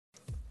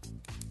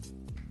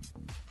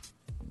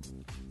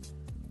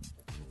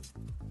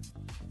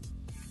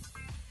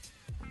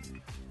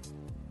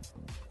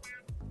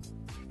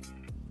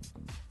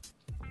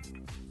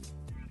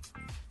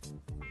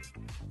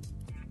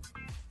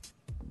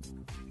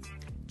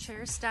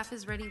Chair. Staff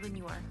is ready when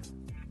you are.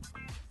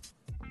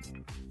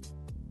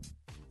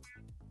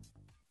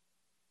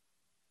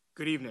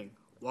 Good evening.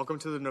 Welcome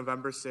to the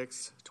November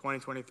 6,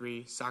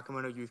 2023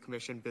 Sacramento Youth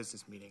Commission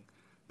Business Meeting.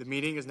 The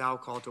meeting is now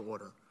called to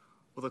order.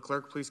 Will the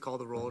clerk please call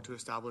the roll to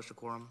establish a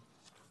quorum?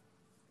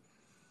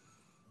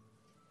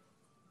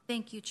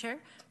 Thank you, Chair.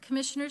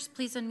 Commissioners,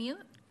 please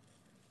unmute.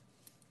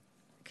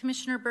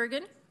 Commissioner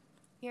Bergen?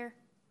 Here.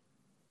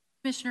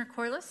 Commissioner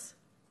Corliss?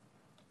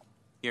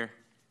 Here.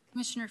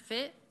 Commissioner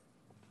Fitt?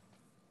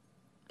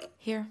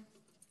 Here.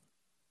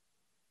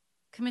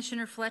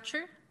 Commissioner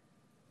Fletcher?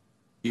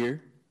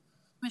 Here.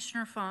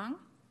 Commissioner Fong?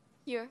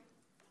 Here.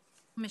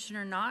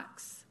 Commissioner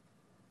Knox?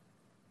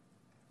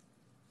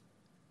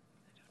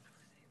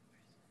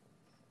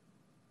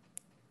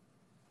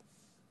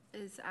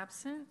 Is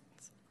absent.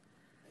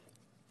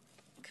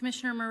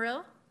 Commissioner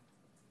Murrill?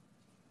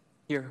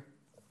 Here.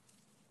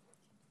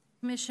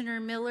 Commissioner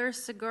Miller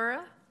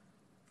Segura?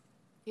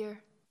 Here.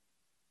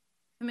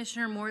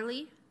 Commissioner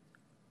Morley?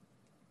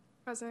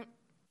 Present.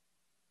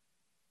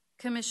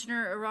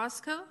 Commissioner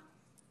Orozco?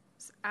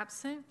 Is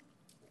absent.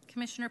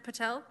 Commissioner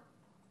Patel?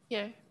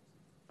 Here.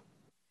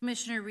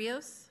 Commissioner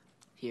Rios?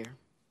 Here.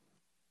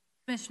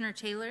 Commissioner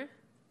Taylor?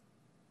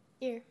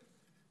 Here.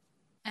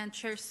 And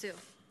Chair Sue.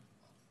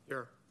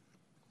 Here.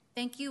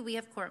 Thank you. We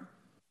have quorum.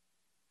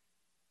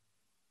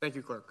 Thank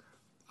you, clerk.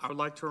 I would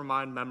like to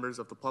remind members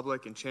of the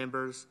public and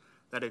chambers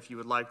that if you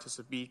would like to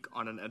speak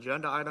on an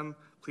agenda item,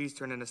 please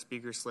turn in a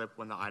speaker slip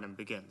when the item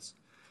begins.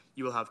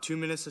 You will have 2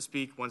 minutes to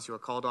speak once you are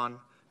called on.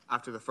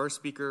 After the first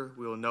speaker,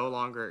 we will no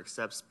longer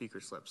accept speaker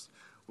slips.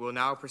 We will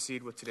now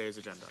proceed with today's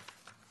agenda.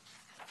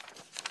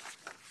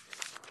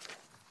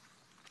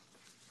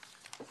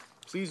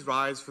 Please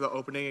rise for the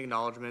opening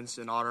acknowledgments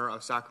in honor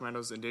of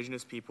Sacramento's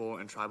indigenous people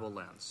and tribal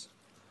lands.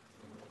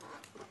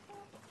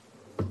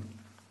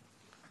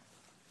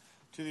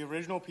 To the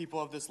original people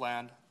of this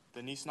land,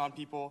 the Nisenan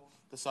people,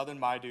 the Southern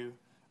Maidu,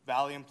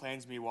 Valley and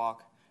Plains Miwok,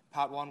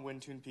 Patwan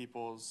Wintun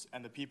peoples,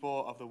 and the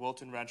people of the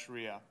Wilton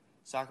Rancheria,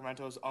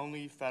 Sacramento's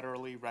only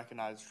federally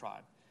recognized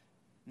tribe.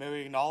 May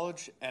we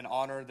acknowledge and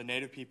honor the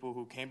Native people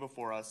who came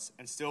before us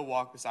and still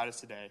walk beside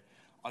us today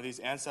on these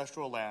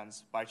ancestral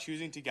lands by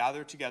choosing to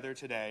gather together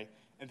today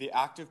in the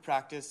active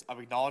practice of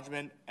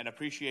acknowledgement and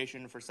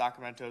appreciation for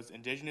Sacramento's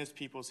indigenous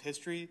people's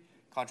history,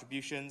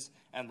 contributions,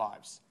 and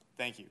lives.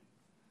 Thank you.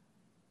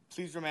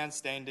 Please remain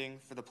standing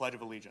for the Pledge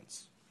of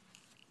Allegiance.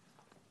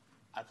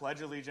 I pledge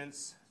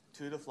allegiance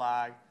to the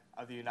flag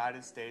of the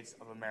United States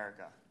of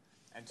America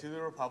and to the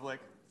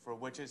republic for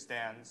which it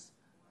stands,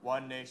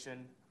 one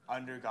nation,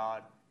 under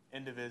God,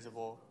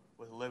 indivisible,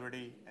 with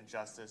liberty and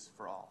justice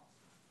for all.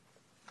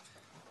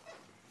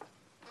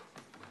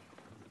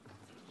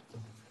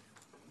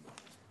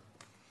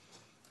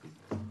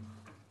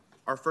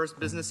 Our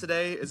first business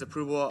today is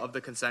approval of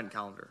the consent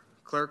calendar.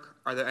 Clerk,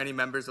 are there any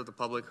members of the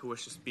public who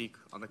wish to speak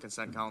on the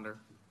consent calendar?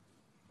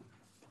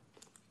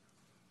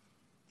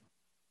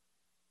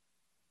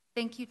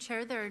 Thank you,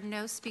 Chair. There are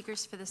no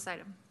speakers for this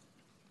item.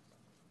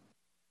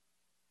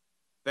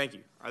 Thank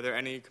you. Are there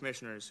any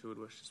commissioners who would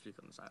wish to speak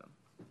on this item?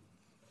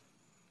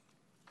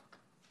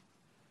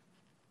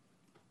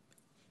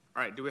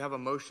 All right, do we have a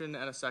motion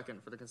and a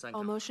second for the consent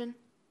calendar? Motion.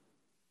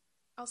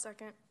 I'll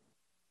second.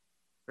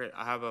 Great.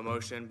 I have a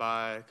motion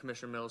by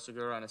Commissioner Miller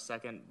Segura and a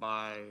second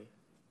by,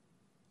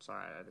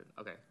 sorry, I didn't.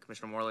 Okay,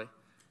 Commissioner Morley.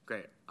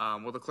 Great.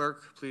 Will the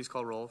clerk please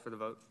call roll for the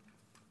vote?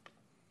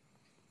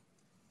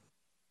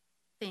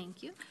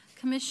 Thank you.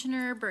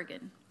 Commissioner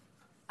Bergen?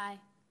 Aye.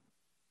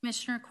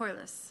 Commissioner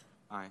Corliss?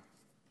 Aye.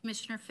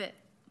 Commissioner Fitt?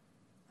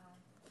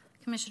 Aye.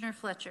 Commissioner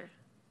Fletcher?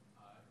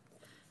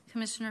 Aye.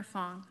 Commissioner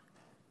Fong?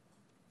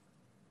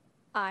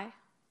 Aye.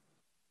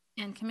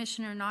 And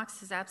Commissioner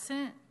Knox is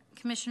absent.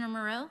 Commissioner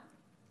Murrill?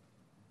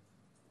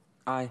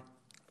 Aye.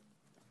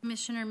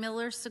 Commissioner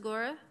Miller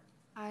Segura?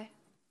 Aye.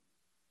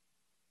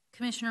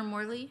 Commissioner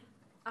Morley?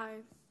 Aye.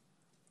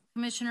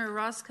 Commissioner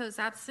Orozco is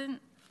absent.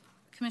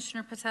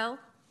 Commissioner Patel?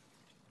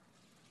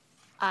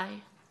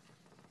 Aye.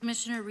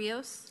 Commissioner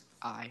Rios?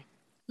 Aye.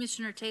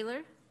 Commissioner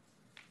Taylor?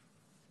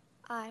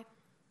 Aye.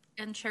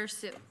 And Chair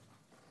Sue.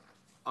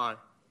 Aye.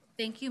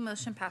 Thank you.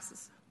 Motion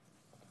passes.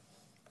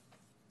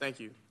 Thank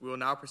you. We will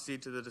now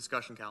proceed to the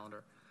discussion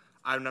calendar.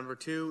 Item number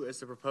 2 is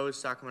the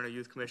proposed Sacramento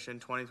Youth Commission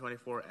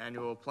 2024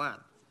 annual plan.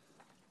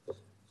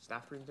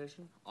 Staff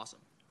presentation? Awesome.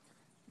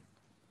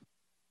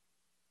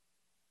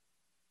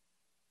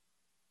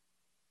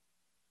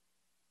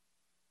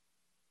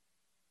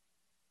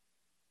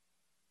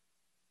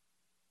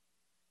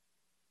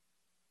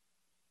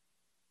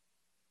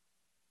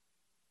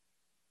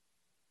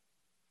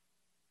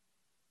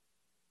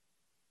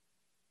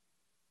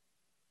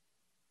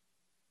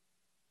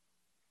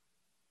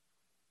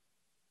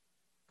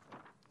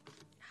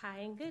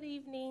 Hi and good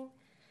evening.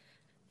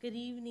 Good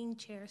evening,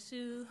 Chair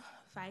Sue,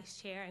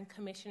 Vice Chair, and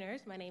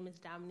Commissioners. My name is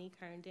Dominique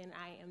Herndon.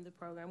 I am the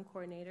Program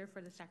Coordinator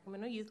for the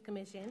Sacramento Youth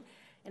Commission,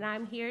 and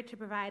I'm here to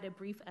provide a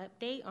brief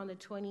update on the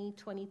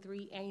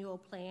 2023 Annual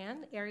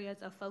Plan, areas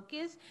of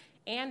focus,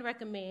 and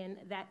recommend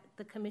that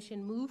the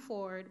Commission move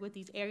forward with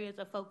these areas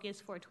of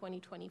focus for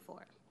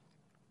 2024.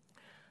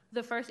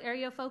 The first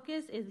area of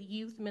focus is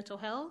youth mental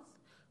health.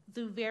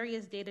 Through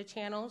various data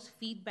channels,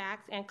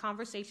 feedbacks, and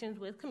conversations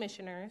with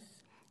commissioners,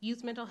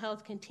 youth mental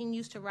health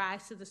continues to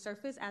rise to the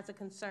surface as a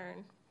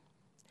concern.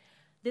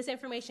 This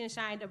information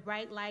shined a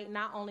bright light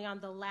not only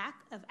on the lack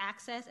of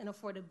access and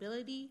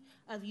affordability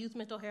of youth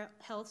mental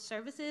health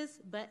services,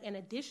 but an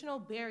additional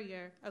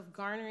barrier of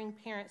garnering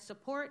parent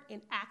support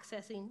in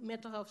accessing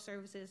mental health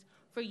services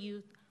for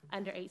youth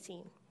under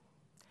 18.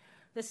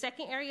 The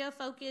second area of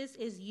focus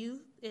is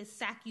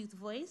SAC Youth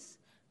Voice.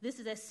 This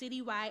is a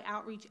citywide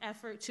outreach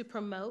effort to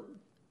promote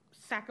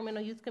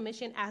Sacramento Youth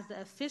Commission as the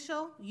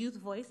official youth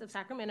voice of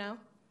Sacramento.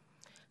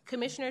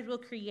 Commissioners will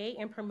create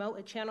and promote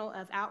a channel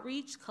of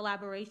outreach,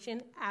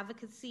 collaboration,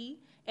 advocacy,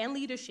 and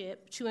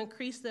leadership to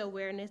increase the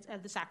awareness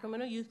of the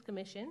Sacramento Youth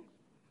Commission.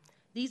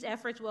 These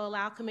efforts will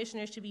allow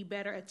commissioners to be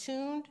better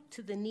attuned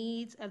to the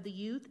needs of the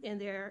youth in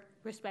their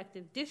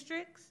respective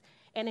districts,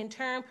 and in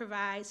turn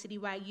provide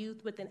citywide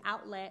youth with an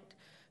outlet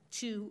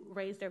to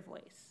raise their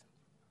voice.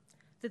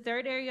 The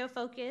third area of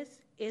focus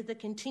is the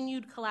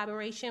continued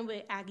collaboration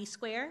with Aggie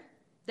Square.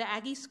 The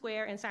Aggie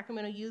Square and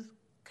Sacramento Youth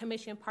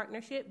Commission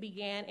partnership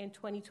began in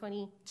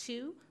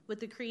 2022 with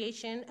the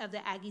creation of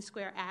the Aggie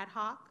Square Ad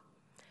Hoc,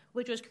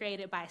 which was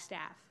created by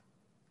staff.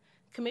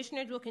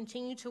 Commissioners will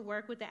continue to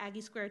work with the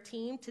Aggie Square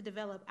team to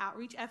develop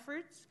outreach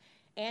efforts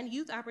and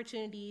youth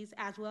opportunities,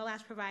 as well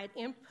as provide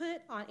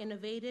input on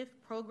innovative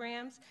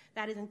programs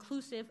that is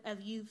inclusive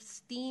of youth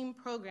STEAM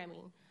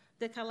programming.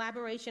 The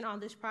collaboration on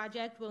this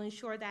project will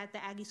ensure that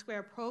the Aggie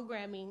Square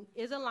programming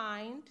is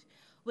aligned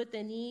with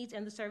the needs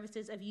and the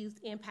services of youth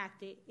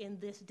impacted in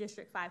this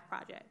District 5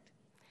 project.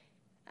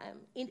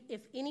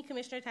 If any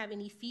commissioners have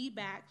any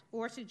feedback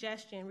or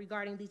suggestion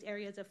regarding these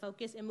areas of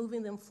focus and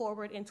moving them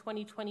forward in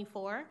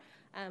 2024,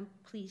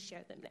 please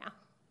share them now.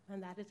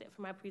 And that is it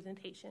for my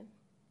presentation.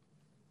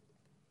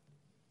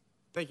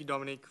 Thank you,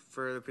 Dominique,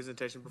 for the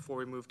presentation. Before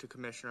we move to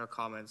commissioner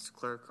comments,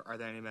 clerk, are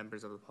there any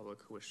members of the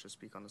public who wish to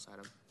speak on this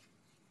item?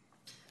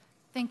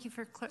 Thank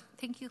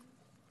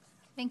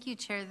you,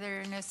 Chair.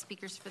 There are no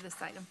speakers for this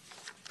item.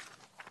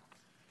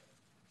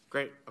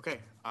 Great. Okay.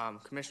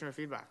 Commissioner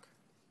feedback.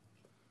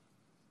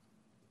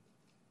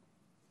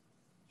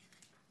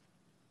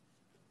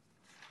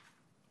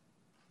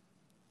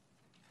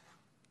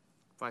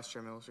 Vice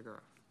Chair Miller-Segura.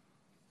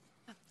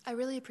 I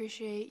really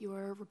appreciate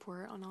your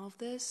report on all of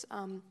this.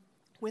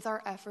 With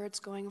our efforts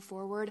going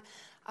forward,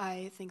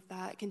 I think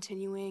that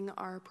continuing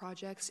our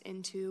projects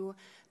into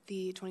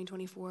the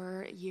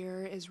 2024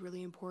 year is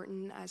really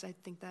important, as I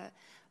think that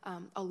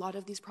a lot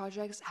of these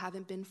projects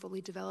haven't been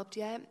fully developed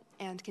yet,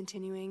 and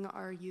continuing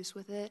our use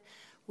with it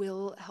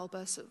will help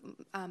us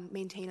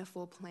maintain a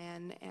full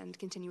plan and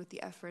continue with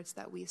the efforts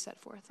that we set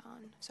forth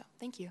on. So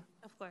thank you.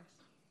 Of course.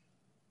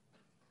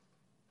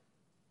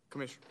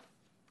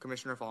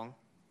 Commissioner Fong.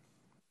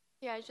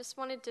 Yeah, I just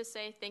wanted to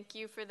say thank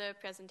you for the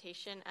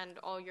presentation and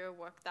all your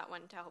work that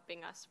went to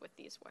helping us with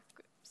these work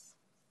groups.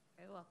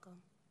 You're welcome.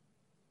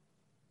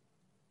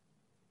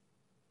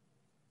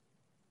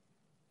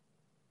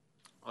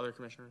 Other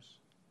commissioners?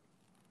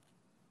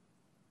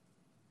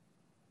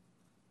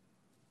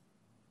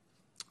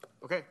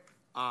 Okay.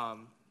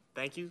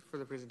 Thank you for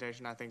the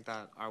presentation. I think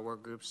that our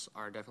work groups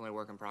are definitely a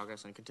work in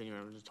progress, and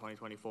continuing into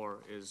 2024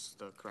 is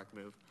the correct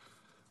move.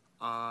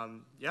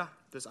 Yeah,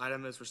 this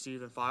item is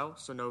received and filed,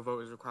 so no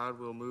vote is required.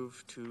 We'll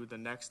move to the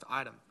next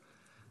item.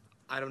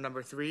 Item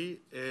number 3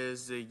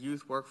 is the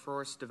Youth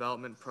Workforce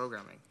Development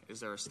Programming.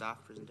 Is there a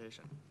staff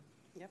presentation?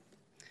 Yep.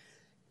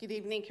 Good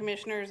evening,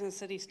 commissioners and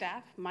city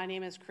staff. My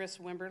name is Chris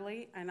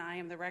Wimberly, and I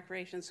am the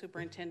Recreation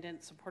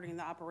Superintendent supporting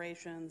the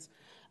operations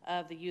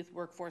of the Youth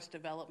Workforce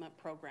Development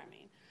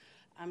Programming.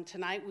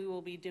 Tonight we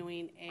will be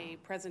doing a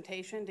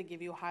presentation to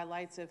give you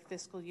highlights of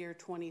fiscal year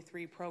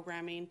 23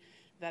 programming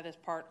that is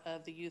part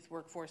of the Youth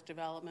Workforce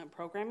Development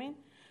Programming.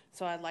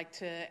 So I'd like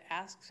to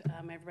ask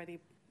everybody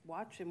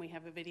watch, and we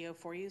have a video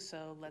for you,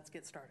 so let's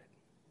get started.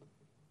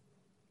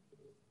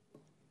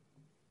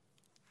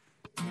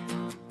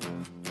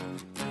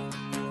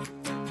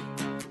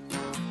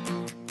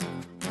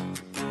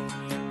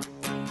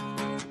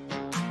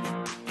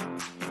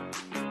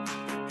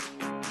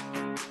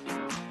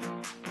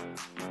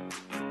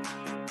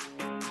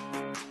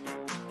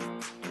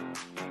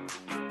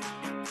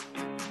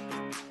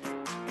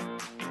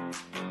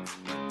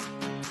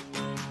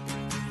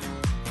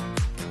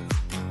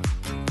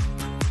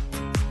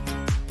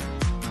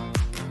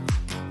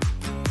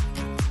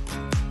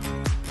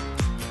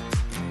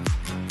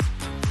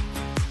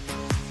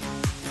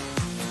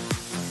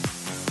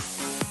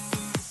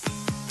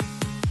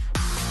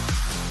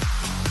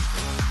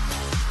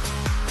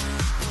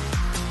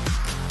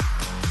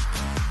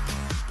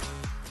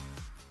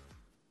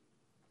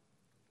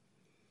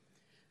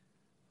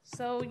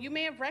 So you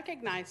may have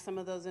recognized some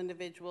of those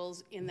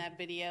individuals in that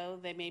video.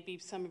 They may be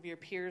some of your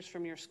peers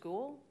from your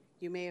school.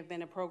 You may have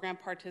been a program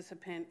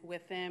participant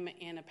with them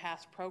in a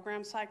past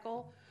program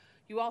cycle.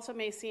 You also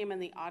may see them in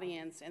the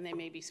audience, and they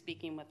may be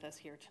speaking with us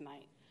here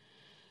tonight.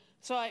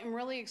 So I'm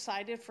really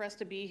excited for us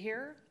to be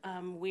here.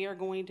 We are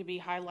going to be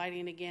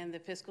highlighting again the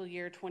fiscal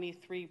year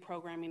 23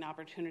 programming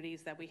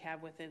opportunities that we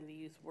have within the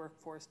Youth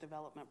Workforce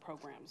Development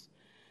programs.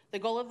 The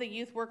goal of the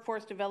Youth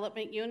Workforce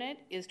Development Unit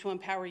is to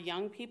empower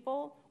young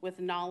people with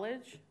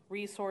knowledge,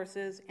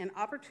 resources, and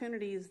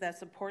opportunities that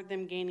support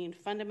them gaining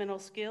fundamental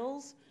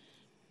skills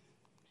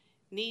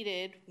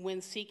needed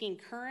when seeking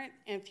current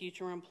and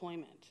future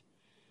employment.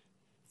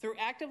 Through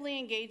actively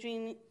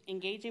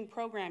engaging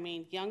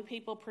programming, young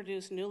people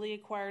produce newly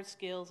acquired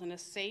skills in a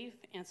safe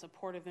and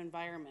supportive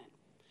environment.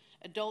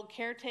 Adult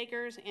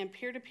caretakers and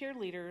peer-to-peer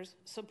leaders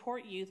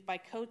support youth by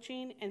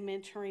coaching and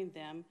mentoring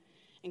them,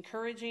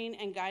 encouraging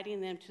and guiding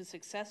them to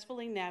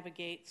successfully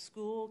navigate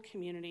school,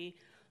 community,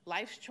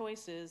 life's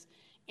choices,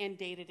 and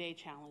day-to-day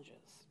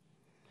challenges.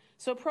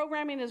 So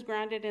programming is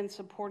grounded in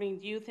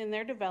supporting youth in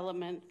their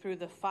development through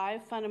the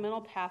 5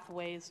 fundamental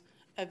pathways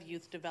of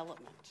youth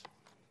development.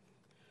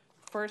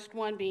 First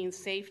one being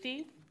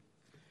safety,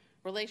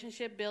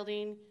 relationship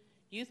building,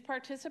 youth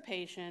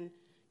participation,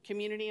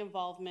 community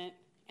involvement,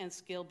 and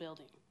skill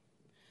building.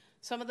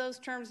 Some of those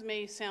terms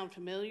may sound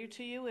familiar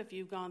to you if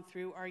you've gone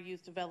through our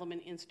Youth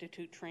Development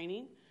Institute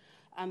training.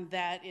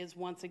 That is,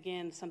 once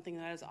again, something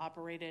that is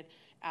operated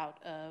out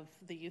of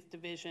the Youth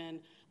Division,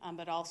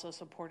 but also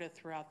supported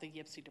throughout the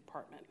YPSI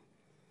department.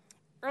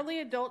 Early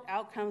adult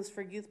outcomes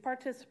for youth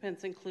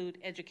participants include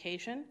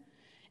education,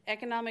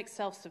 economic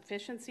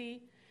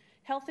self-sufficiency,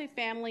 healthy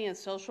family and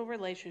social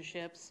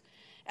relationships,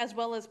 as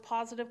well as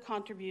positive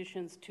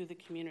contributions to the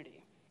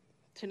community.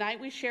 Tonight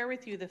we share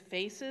with you the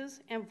faces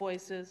and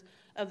voices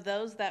of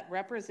those that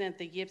represent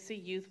the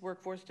YPSI Youth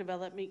Workforce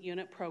Development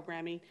Unit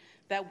programming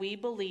that we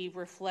believe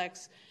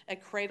reflects a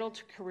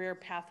cradle-to-career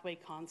pathway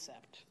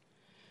concept.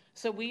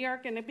 So we are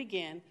going to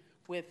begin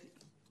with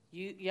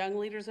Young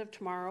Leaders of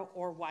Tomorrow,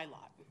 or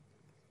YLOT.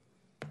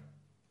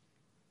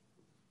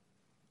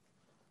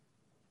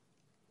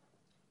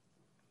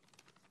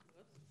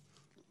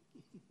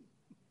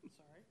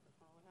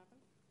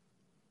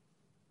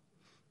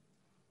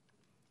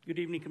 Good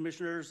evening,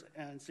 Commissioners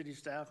and City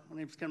staff. My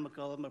name is Ken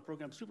McCullough. I'm a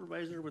Program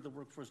Supervisor with the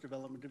Workforce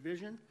Development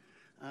Division.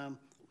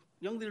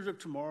 Young Leaders of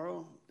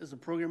Tomorrow is a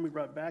program we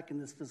brought back in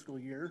this fiscal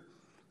year.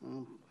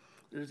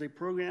 It is a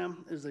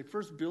program, it is a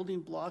first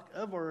building block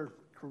of our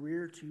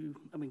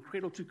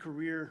cradle to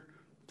career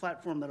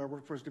platform that our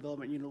Workforce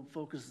Development Unit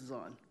focuses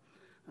on.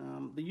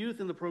 The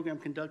youth in the program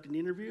conduct an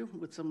interview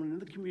with someone in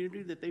the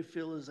community that they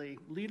feel is a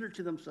leader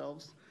to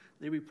themselves.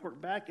 They report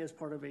back as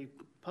part of a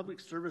public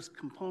service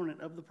component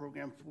of the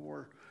program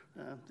for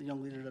the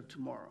Young Leaders of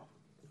Tomorrow.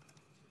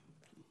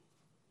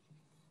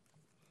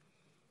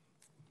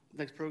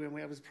 Next program we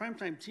have is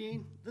Primetime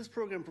Teen. This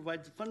program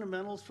provides the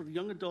fundamentals for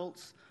young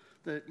adults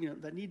that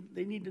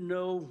they need to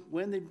know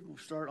when they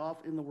start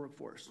off in the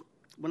workforce.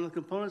 One of the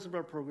components of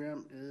our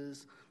program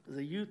is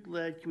a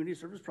youth-led community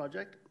service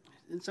project.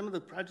 And some of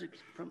the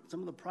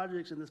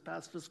projects in this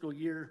past fiscal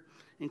year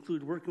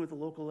include working with the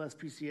local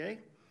SPCA,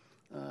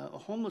 a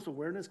homeless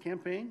awareness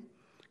campaign,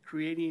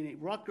 creating a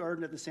rock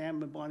garden at the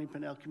Sam and Bonnie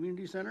Pennell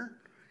Community Center,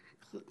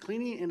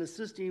 cleaning and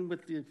assisting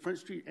with the Front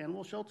Street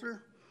Animal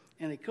Shelter,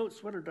 and a coat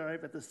sweater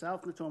drive at the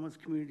South Natomas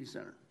Community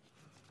Center.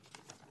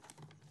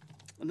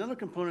 Another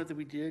component that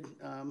we did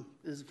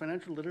is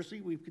financial literacy.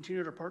 We've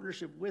continued our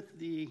partnership with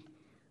the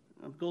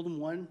Golden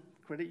One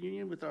Credit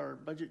Union with our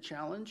budget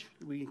challenge.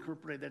 We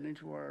incorporate that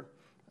into our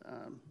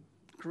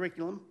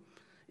curriculum,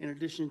 in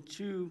addition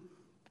to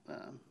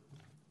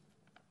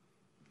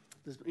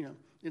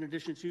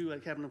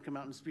having them come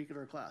out and speak at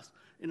our class.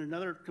 And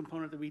another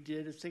component that we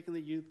did is taking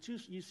the youth to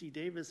UC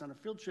Davis on a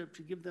field trip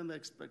to give them the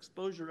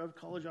exposure of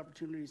college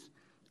opportunities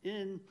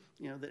in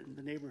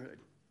the neighborhood.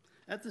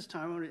 At this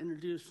time, I want to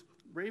introduce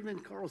Raven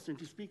Carlson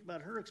to speak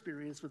about her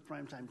experience with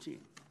Primetime Teen.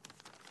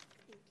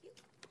 Thank you.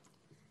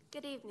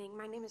 Good evening.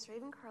 My name is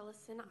Raven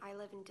Carlson. I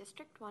live in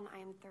District 1. I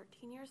am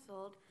 13 years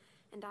old,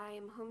 and I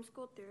am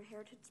homeschooled through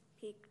Heritage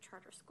Peak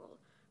Charter School.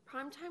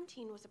 Primetime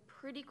Teen was a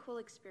pretty cool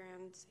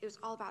experience. It was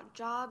all about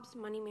jobs,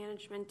 money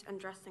management, and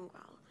dressing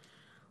well.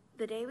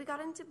 The day we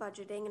got into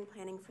budgeting and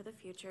planning for the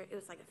future, it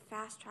was like a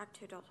fast track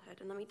to adulthood.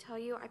 And let me tell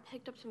you, I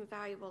picked up some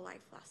valuable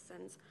life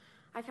lessons.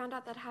 I found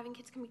out that having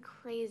kids can be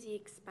crazy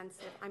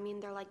expensive. I mean,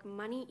 they're like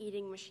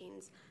money-eating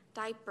machines,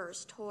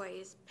 diapers,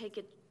 toys,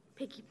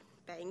 piggy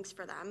banks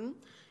for them,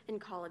 and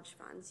college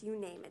funds, you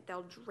name it.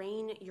 They'll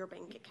drain your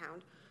bank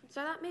account.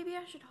 So I thought maybe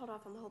I should hold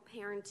off on the whole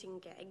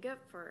parenting gig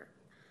for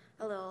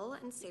a little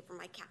and save for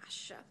my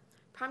cash.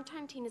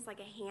 Primetime Teen is like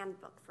a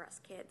handbook for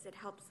us kids. It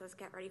helps us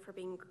get ready for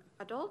being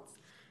adults.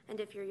 And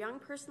if you're a young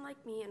person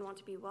like me and want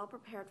to be well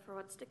prepared for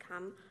what's to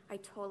come, I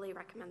totally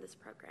recommend this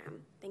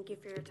program. Thank you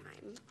for your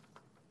time.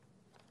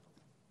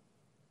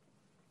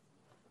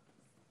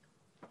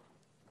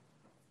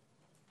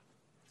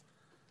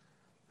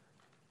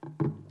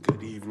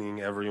 Good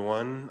evening,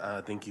 everyone.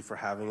 Thank you for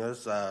having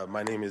us.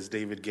 My name is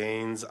David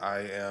Gaines. I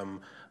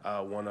am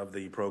one of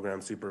the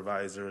program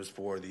supervisors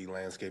for the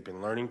Landscape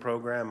and Learning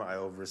Program. I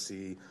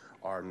oversee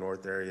our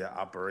North Area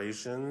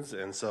operations.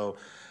 And so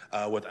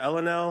with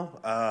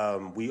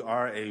LNL, we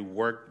are a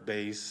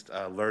work-based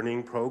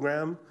learning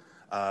program.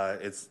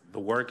 The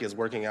work is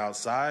working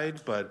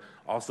outside, but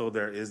also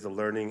there is the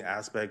learning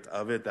aspect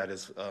of it that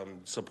is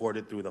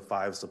supported through the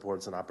 5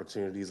 supports and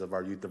opportunities of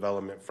our youth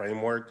development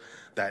framework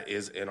that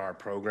is in our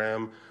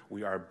program.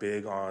 We are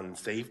big on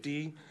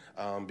safety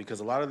because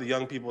a lot of the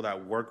young people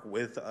that work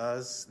with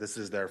us, this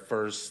is their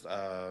first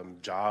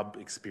job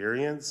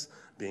experience,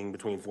 being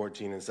between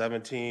 14 and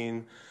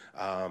 17,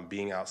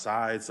 being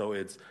outside. So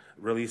it's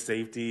really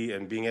safety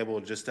and being able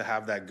just to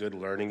have that good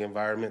learning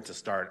environment to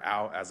start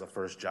out as a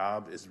first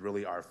job is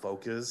really our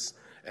focus,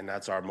 and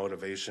that's our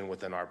motivation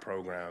within our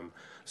program.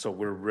 So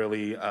we're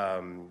really,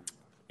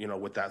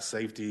 with that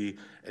safety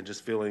and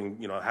just feeling,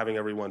 having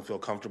everyone feel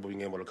comfortable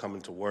being able to come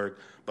into work,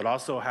 but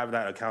also have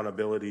that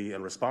accountability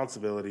and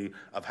responsibility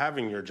of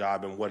having your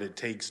job and what it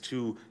takes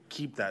to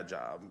keep that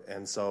job.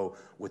 And so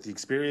with the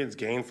experience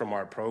gained from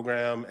our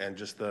program and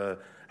just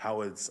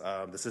how it's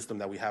the system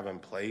that we have in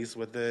place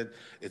with it,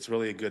 it's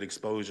really a good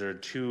exposure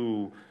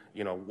to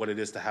what it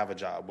is to have a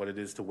job, what it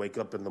is to wake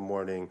up in the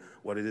morning,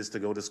 what it is to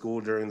go to school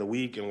during the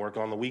week and work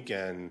on the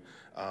weekend,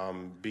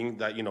 being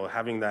that,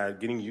 having that,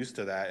 getting used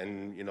to that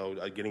and,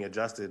 getting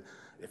adjusted.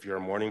 If you're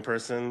a morning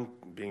person,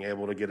 being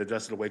able to get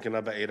adjusted to waking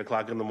up at 8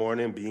 o'clock in the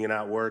morning, being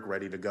at work,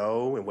 ready to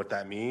go, and what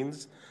that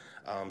means.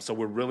 So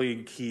we're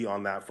really key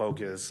on that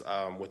focus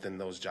within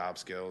those job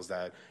skills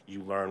that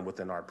you learn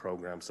within our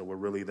program. So we're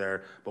really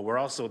there, but we're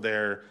also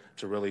there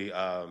to really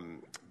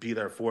be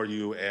there for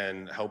you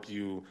and help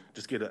you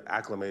just get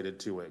acclimated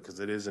to it, because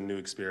it is a new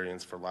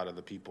experience for a lot of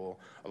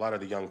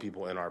the young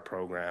people in our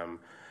program.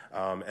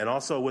 And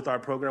also with our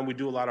program, we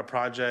do a lot of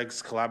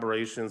projects,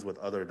 collaborations with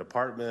other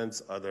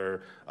departments,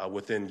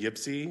 within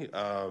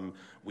YPSI.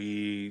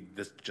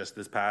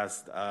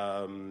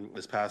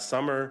 This past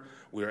summer,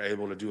 we were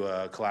able to do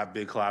a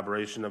big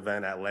collaboration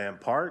event at Lamp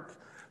Park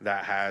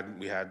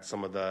we had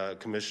some of the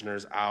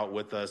commissioners out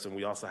with us, and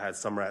we also had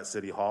Summer at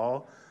City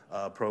Hall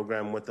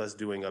program with us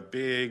doing a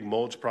big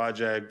mulch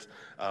project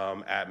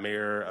at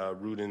Mayor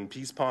Rudin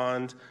Peace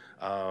Pond.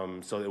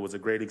 So it was a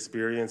great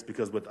experience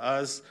because with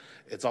us,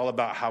 it's all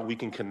about how we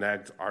can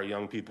connect our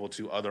young people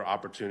to other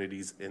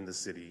opportunities in the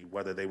city,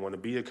 whether they want to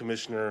be a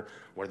commissioner,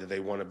 whether they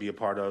want to be a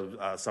part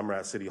of Summer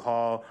at City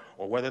Hall,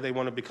 or whether they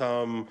want to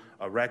become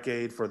a rec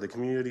aide for the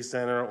community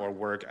center or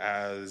work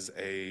as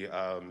a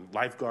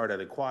lifeguard at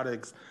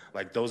aquatics.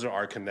 Like, those are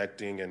our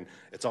connecting, and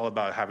it's all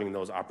about having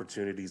those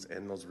opportunities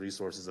and those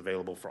resources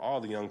available for all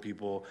the young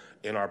people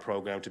in our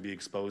program to be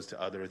exposed to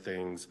other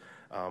things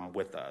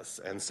with us.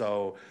 And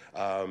so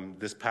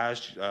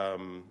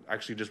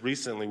actually just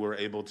recently, we were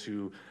able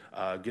to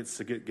get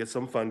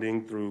some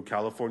funding through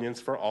Californians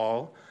for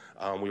All.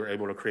 We were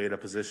able to create a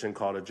position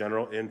called a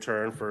general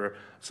intern for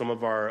some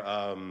of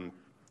our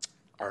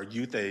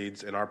youth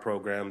aides in our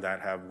program that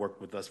have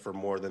worked with us for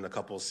more than a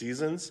couple of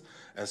seasons.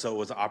 And so it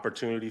was an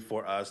opportunity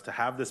for us to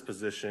have this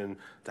position,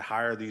 to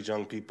hire these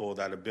young people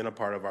that have been a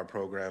part of our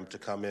program to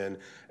come in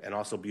and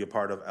also be a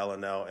part of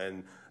LNL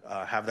and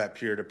have that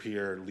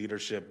peer-to-peer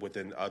leadership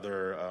within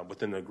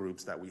the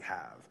groups that we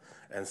have.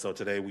 And so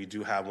today we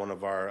do have one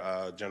of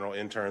our general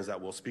interns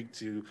that will speak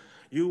to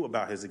you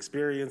about his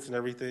experience and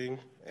everything,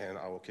 and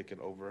I will kick it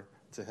over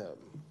to him.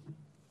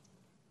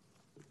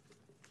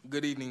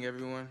 Good evening,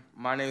 everyone.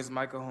 My name is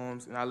Michael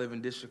Holmes, and I live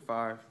in District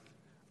 5.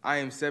 I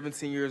am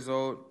 17 years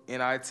old,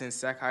 and I attend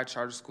Sac High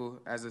Charter School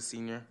as a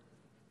senior.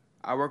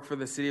 I work for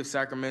the City of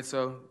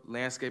Sacramento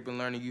Landscape and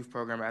Learning Youth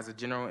Program as a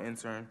general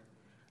intern.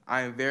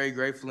 I am very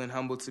grateful and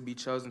humbled to be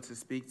chosen to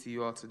speak to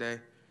you all today.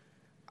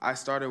 I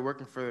started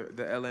working for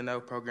the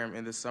LNL program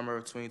in the summer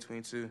of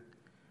 2022.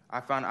 I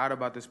found out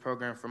about this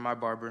program from my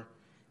barber.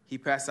 He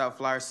passed out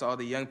flyers to all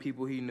the young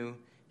people he knew.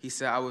 He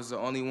said I was the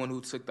only one who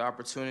took the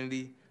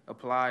opportunity,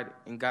 applied,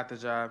 and got the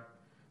job.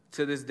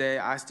 To this day,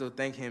 I still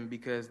thank him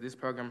because this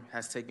program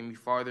has taken me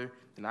farther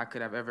than I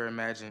could have ever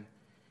imagined.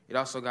 It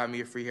also got me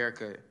a free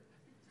haircut.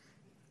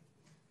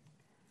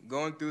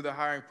 Going through the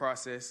hiring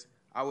process,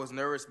 I was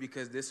nervous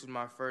because this was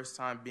my first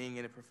time being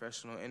in a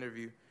professional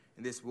interview,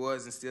 and this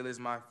was and still is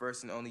my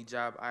first and only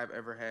job I have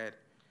ever had.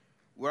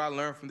 What I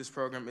learned from this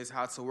program is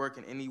how to work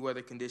in any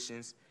weather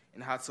conditions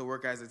and how to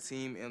work as a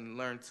team and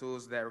learn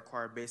tools that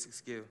require basic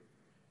skill.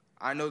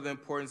 I know the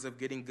importance of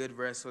getting good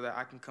rest so that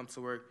I can come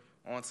to work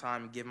on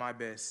time and give my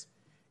best.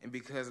 And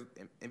because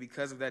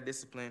of that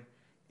discipline,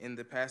 in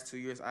the past 2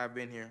 years I've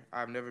been here,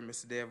 I've never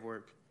missed a day of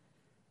work.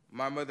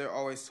 My mother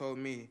always told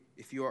me,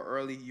 if you are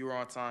early, you are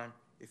on time.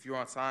 If you're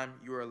on time,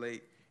 you are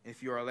late. And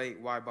if you are late,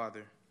 why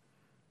bother?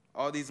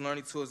 All these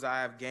learning tools that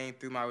I have gained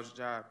through my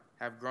job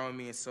have grown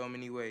me in so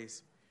many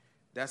ways.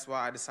 That's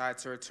why I decided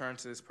to return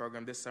to this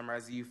program this summer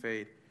as a youth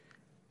aide.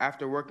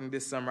 After working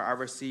this summer, I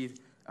received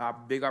a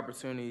big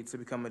opportunity to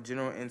become a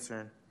general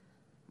intern.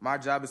 My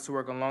job is to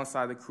work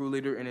alongside the crew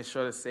leader and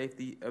ensure the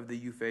safety of the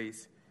youth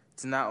aides.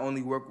 to not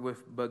only work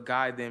with but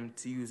guide them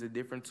to use the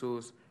different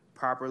tools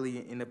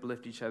properly and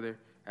uplift each other,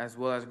 as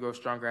well as grow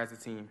stronger as a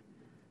team.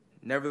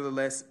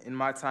 Nevertheless, in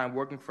my time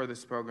working for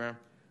this program,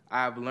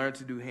 I have learned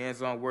to do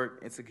hands-on work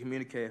and to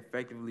communicate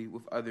effectively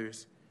with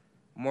others.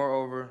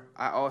 Moreover,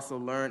 I also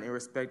learn and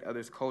respect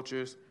others'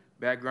 cultures,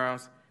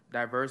 backgrounds,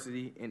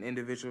 diversity, and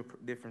individual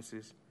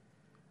differences.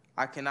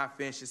 I cannot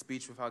finish this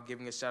speech without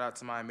giving a shout out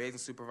to my amazing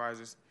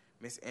supervisors,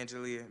 Ms.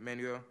 Angelia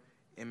Manuel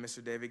and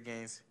Mr. David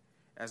Gaines,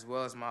 as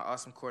well as my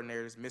awesome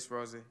coordinators, Ms.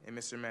 Rosa and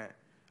Mr. Matt.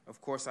 Of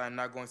course, I am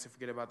not going to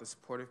forget about the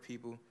supportive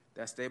people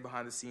that stay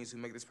behind the scenes who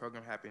make this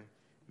program happen,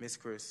 Ms.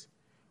 Chris.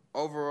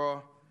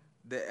 Overall,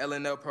 the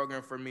LNL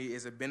program for me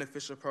is a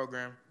beneficial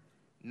program,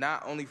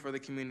 not only for the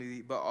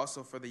community, but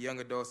also for the young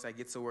adults that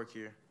get to work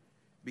here.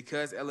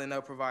 Because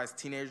LNL provides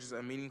teenagers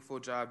a meaningful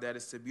job that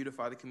is to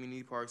beautify the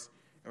community parks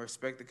and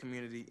respect the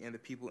community and the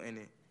people in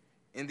it.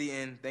 In the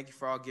end, thank you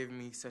for all giving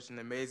me such an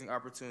amazing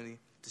opportunity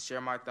to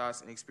share my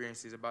thoughts and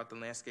experiences about the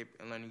Landscape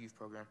and Learning Youth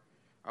Program.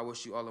 I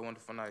wish you all a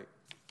wonderful night.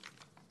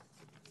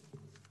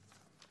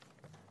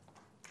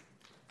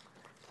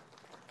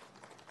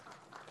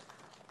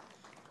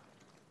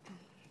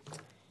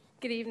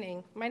 Good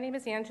evening. My name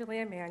is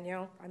Angelia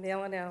Manuel. I'm the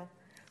LNL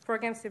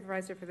Program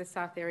Supervisor for the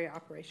South Area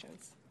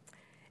Operations.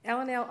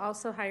 LNL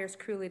also hires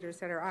crew leaders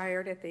that are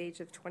hired at the age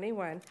of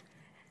 21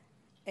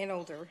 and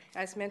older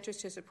as mentors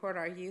to support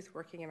our youth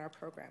working in our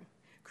program.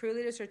 Crew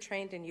leaders are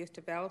trained in youth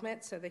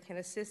development so they can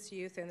assist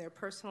youth in their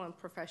personal and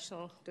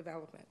professional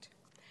development.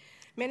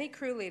 Many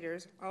crew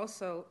leaders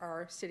also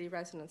are city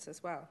residents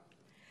as well.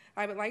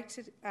 I would like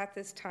to, at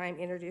this time,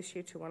 introduce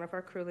you to one of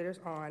our crew leaders,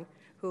 On,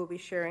 who will be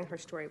sharing her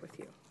story with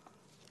you.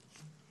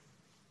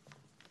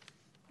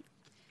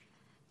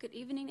 Good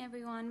evening,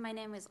 everyone. My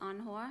name is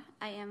Anhor.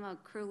 I am a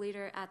crew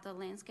leader at the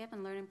Landscape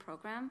and Learning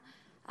Program.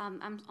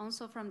 I'm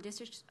also from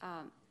District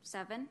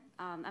 7.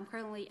 I'm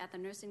currently at the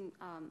nursing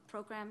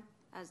program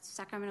at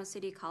Sacramento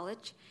City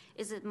College.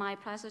 It's my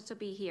pleasure to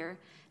be here.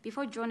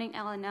 Before joining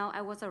LNL,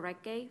 I was a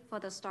reggae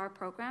for the STAR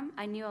program.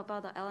 I knew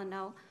about the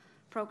LNL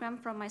program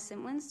from my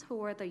siblings who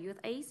were the youth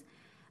aides.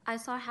 I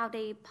saw how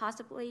they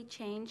possibly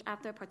changed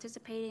after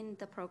participating in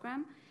the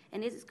program,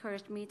 and it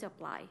encouraged me to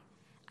apply.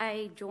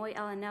 I joined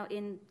LNL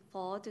in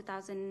fall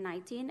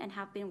 2019 and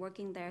have been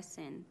working there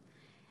since.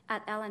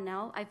 At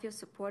LNL, I feel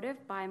supported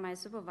by my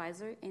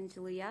supervisor,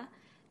 Angelia,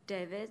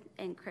 David,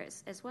 and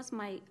Chris, as well as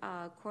my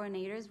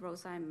coordinators,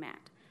 Rosa and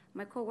Matt,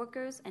 my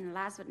coworkers, and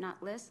last but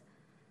not least,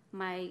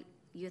 my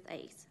youth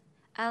aides.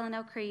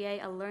 LNL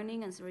create a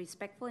learning and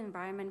respectful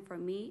environment for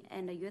me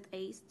and the youth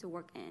aides to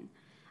work in.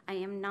 I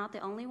am not the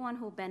only one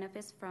who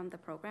benefits from the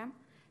program.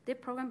 The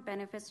program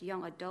benefits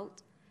young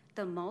adults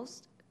the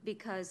most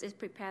because it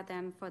prepares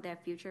them for their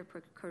future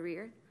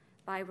career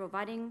by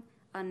providing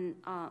an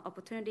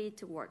opportunity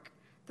to work.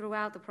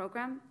 Throughout the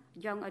program,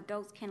 young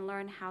adults can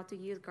learn how to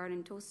use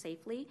garden tools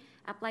safely,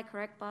 apply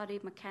correct body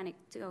mechanics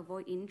to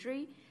avoid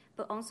injury,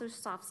 but also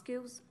soft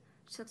skills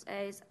such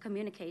as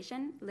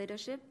communication,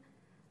 leadership,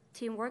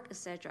 teamwork,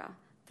 etc.,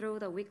 through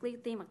the weekly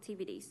theme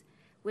activities,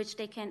 which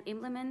they can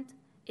implement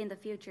in the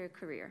future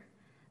career.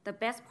 The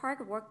best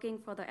part of working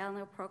for the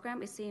LNL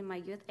program is seeing my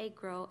youth aide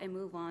grow and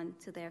move on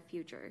to their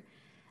future.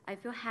 I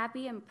feel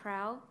happy and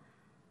proud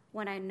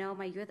when I know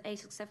my youth aide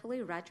successfully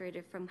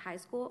graduated from high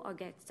school or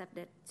get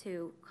accepted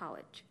to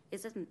college.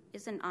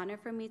 It's an honor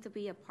for me to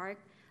be a part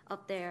of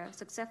their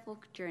successful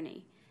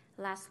journey.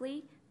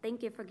 Lastly,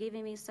 thank you for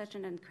giving me such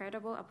an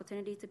incredible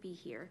opportunity to be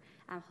here.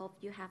 I hope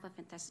you have a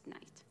fantastic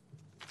night.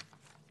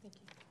 Thank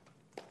you.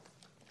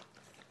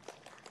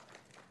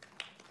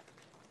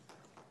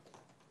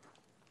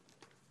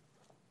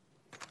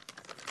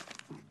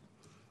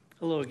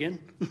 Hello again.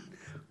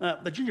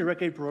 The Junior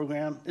Rec Aid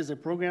program is a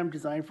program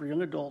designed for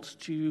young adults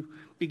to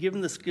be given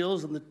the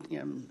skills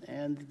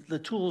and the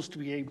tools to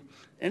be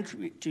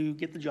to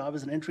get the job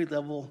as an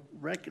entry-level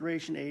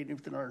recreation aide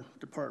within our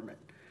department.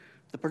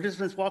 The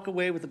participants walk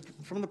away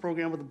from the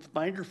program with a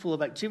binder full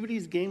of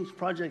activities, games,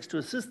 projects to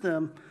assist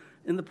them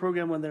in the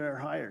program when they are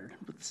hired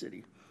with the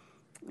city.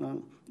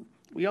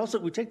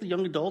 We take the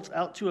young adults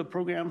out to a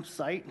program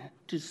site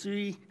to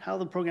see how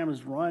the program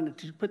is run and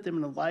to put them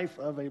in the life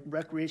of a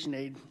recreation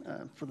aide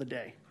for the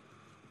day.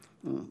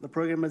 The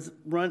program is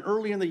run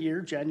early in the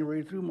year,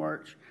 January through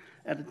March,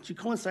 and to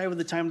coincide with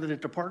the time that the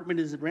department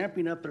is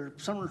ramping up their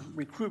summer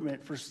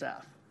recruitment for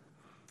staff.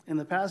 In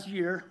the past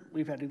year,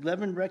 we've had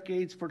 11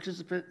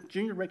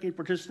 junior Rec Aid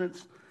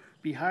participants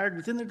be hired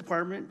within the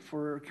department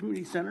for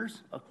community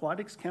centers,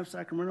 aquatics, Camp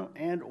Sacramento,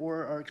 and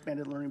or our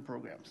expanded learning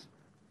programs.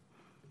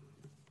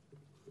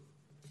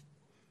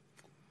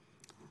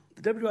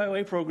 The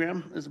WIOA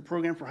program is a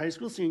program for high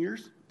school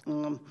seniors.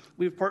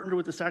 We've partnered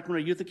with the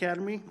Sacramento Youth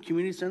Academy,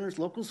 community centers,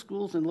 local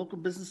schools, and local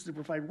businesses to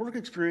provide work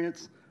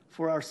experience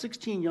for our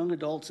 16 young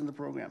adults in the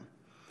program.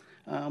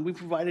 We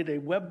provided a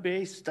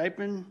web-based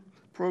stipend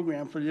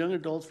program for the young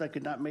adults that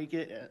could not make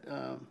it,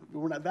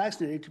 were not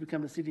vaccinated, to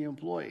become a city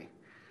employee.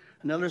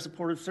 Another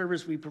supportive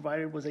service we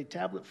provided was a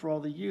tablet for all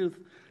the youth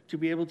to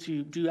be able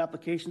to do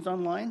applications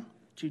online,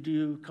 to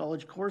do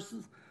college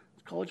courses,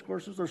 college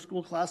courses or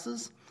school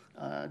classes,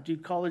 do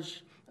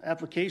college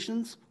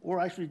applications, or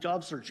actually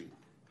job searching.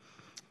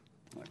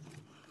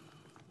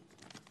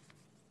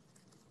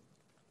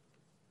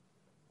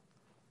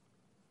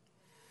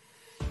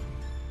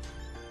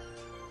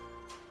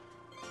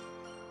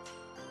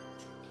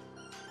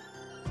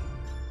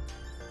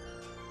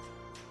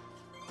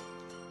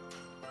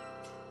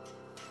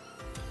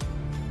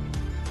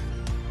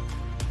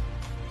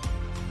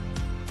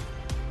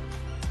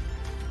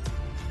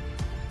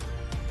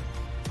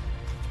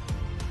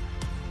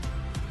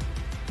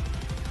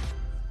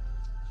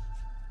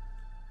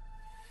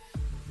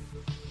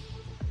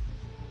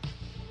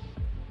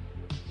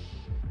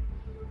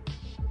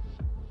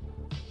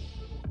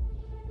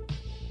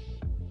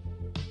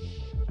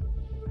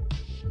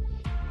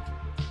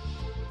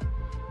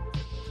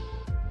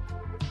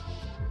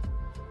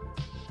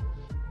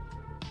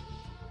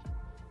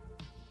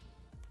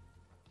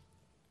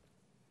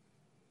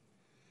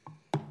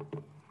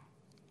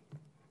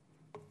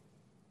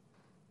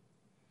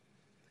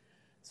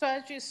 So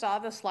as you saw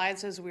the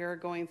slides as we were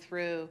going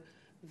through,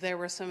 there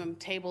were some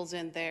tables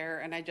in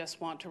there, and I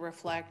just want to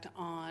reflect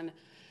on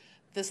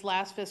this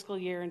last fiscal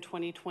year in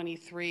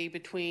 2023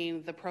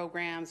 between the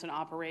programs and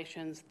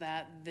operations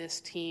that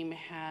this team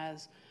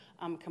has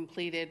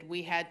completed.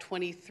 We had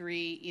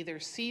 23 either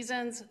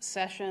seasons,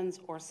 sessions,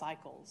 or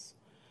cycles.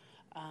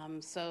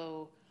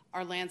 So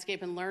our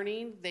landscape and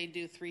learning, they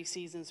do 3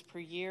 seasons per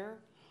year.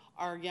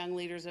 Our Young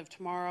Leaders of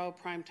Tomorrow,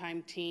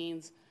 Primetime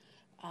Teens,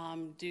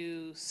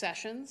 do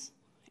sessions.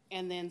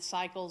 And then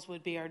cycles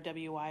would be our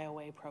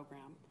WIOA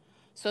program.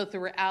 So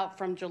throughout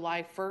from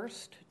July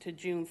 1st to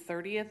June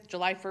 30th,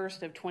 July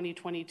 1st of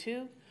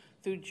 2022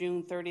 through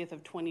June 30th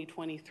of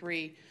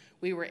 2023,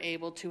 we were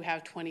able to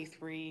have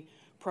 23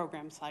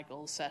 program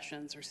cycles,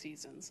 sessions, or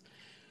seasons.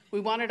 We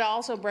wanted to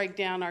also break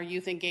down our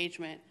youth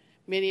engagement.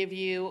 Many of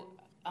you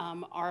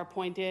are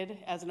appointed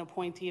as an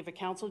appointee of a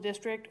council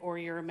district, or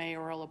you're a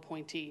mayoral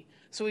appointee.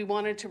 So we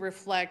wanted to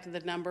reflect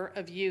the number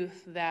of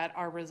youth that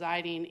are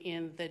residing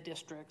in the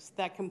districts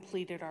that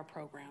completed our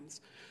programs.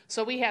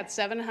 So we had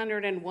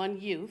 701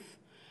 youth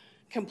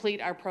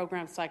complete our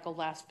program cycle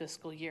last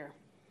fiscal year.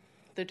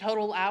 The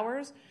total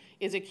hours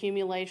is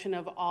accumulation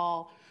of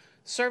all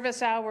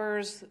service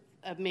hours,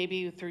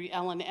 maybe through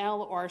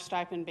L&L or our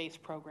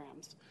stipend-based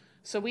programs.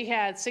 So we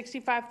had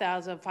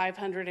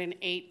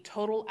 65,508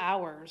 total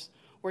hours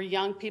where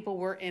young people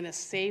were in a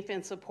safe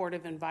and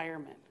supportive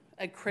environment.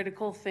 A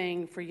critical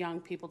thing for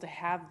young people to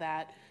have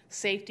that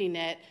safety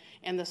net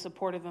and the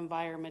supportive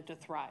environment to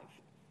thrive.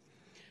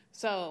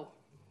 So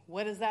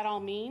what does that all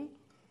mean?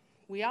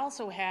 We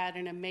also had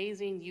an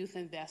amazing youth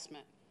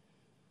investment,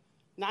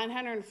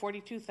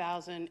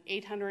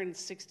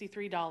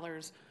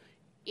 $942,863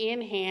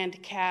 in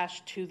hand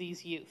cash to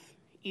these youth,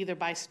 either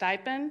by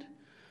stipend,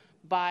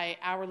 by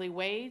hourly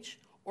wage,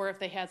 or if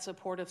they had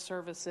supportive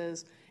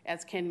services,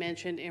 as Ken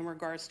mentioned, in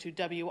regards to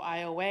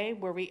WIOA,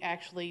 where we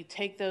actually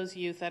take those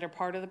youth that are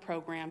part of the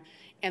program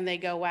and they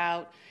go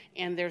out,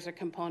 and there's a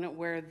component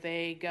where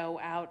they go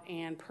out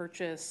and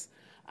purchase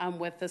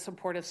with the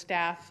supportive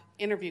staff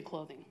interview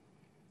clothing.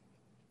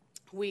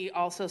 We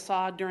also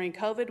saw during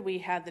COVID, we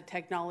had the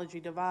technology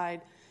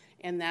divide,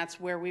 and that's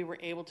where we were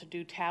able to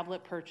do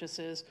tablet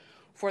purchases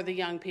for the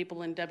young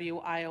people in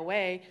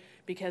WIOA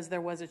because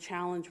there was a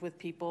challenge with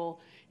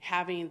people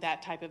having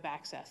that type of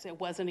access. It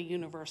wasn't a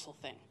universal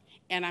thing.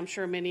 And I'm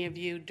sure many of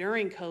you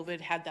during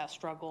COVID had that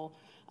struggle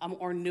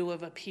or knew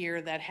of a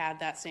peer that had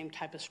that same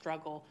type of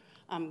struggle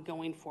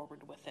going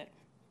forward with it.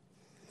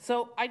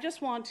 So I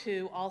just want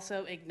to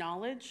also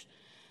acknowledge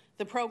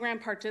the program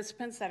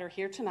participants that are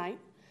here tonight.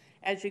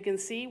 As you can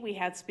see, we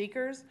had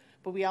speakers,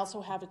 but we also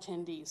have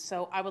attendees.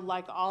 So I would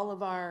like all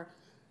of our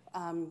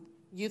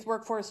Youth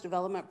Workforce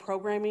Development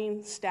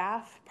Programming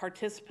staff,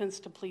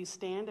 participants to please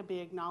stand and be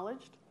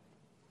acknowledged.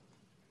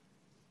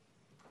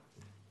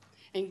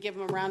 And give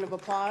them a round of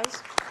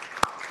applause.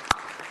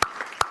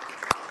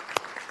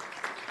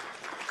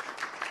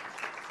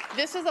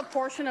 This is a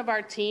portion of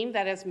our team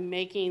that is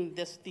making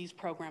these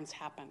programs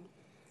happen.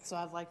 So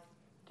I'd like,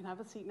 can I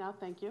have a seat now?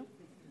 Thank you.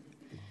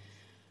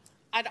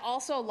 I'd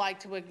also like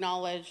to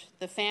acknowledge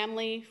the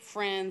family,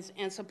 friends,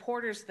 and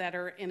supporters that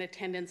are in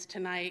attendance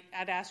tonight.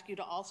 I'd ask you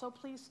to also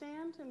please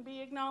stand and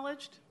be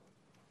acknowledged.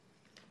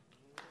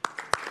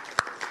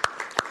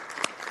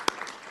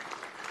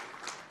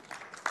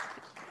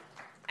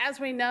 As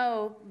we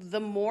know, the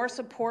more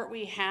support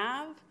we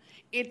have,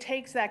 it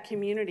takes that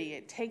community,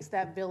 it takes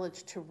that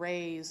village to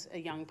raise a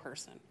young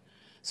person.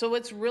 So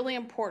it's really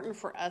important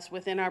for us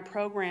within our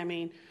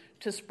programming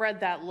to spread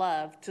that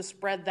love, to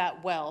spread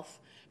that wealth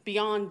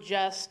beyond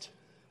just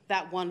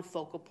that one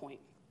focal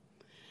point.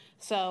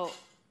 So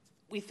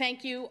we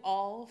thank you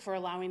all for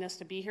allowing us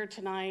to be here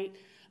tonight.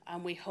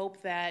 We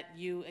hope that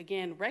you,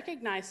 again,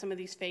 recognize some of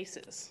these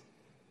faces.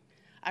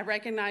 I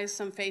recognize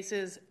some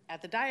faces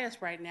at the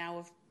dais right now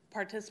of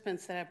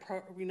participants that have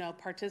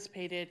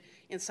participated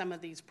in some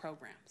of these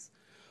programs.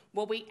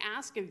 What we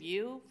ask of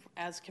you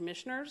as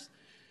commissioners,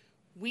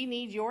 we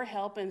need your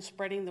help in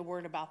spreading the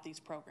word about these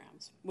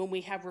programs when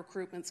we have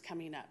recruitments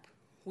coming up.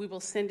 we will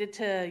send it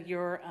to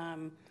your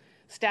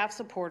staff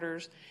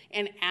supporters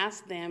and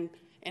ask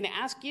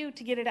you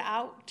to get it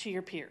out to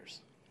your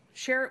peers.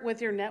 Share it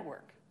with your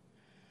network.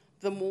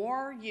 The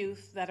more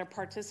youth that are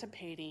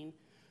participating,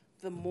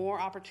 the more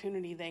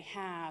opportunity they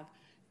have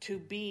to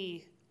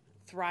be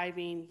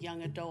thriving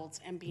young adults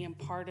and being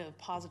part of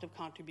positive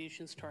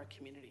contributions to our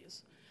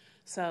communities.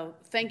 So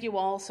thank you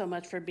all so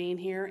much for being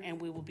here,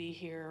 and we will be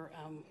here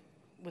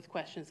with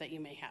questions that you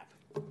may have.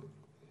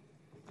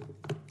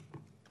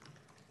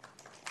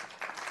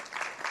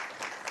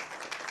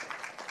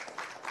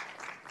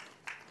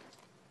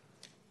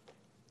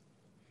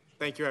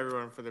 Thank you,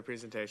 everyone, for the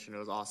presentation. It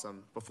was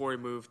awesome. Before we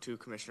move to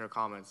commissioner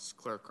comments,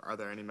 clerk, are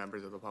there any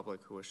members of the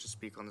public who wish to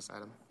speak on this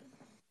item?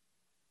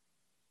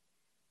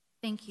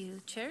 Thank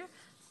you, Chair.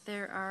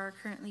 There are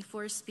currently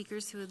 4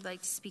 speakers who would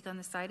like to speak on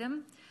this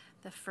item.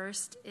 The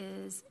first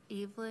is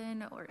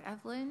Evelyn.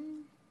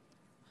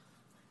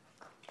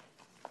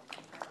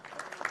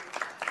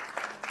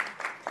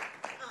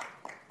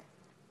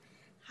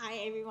 Hi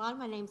everyone,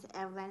 my name is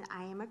Evelyn.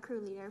 I am a crew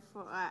leader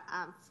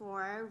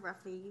for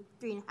roughly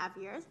 3.5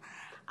 years.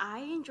 I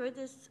enjoyed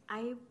this.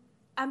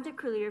 I'm the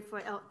crew leader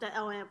for the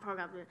LNL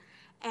program,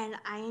 and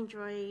I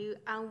enjoy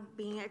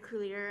being a crew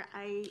leader.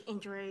 I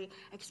enjoy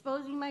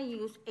exposing my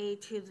youth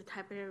aid to the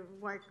type of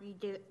work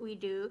we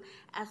do,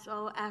 as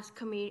well as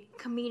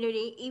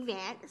community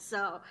events.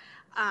 So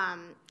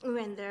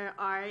when there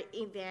are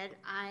events,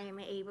 I am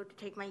able to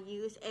take my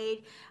youth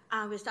aid.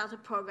 Without the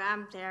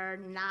program, they're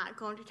not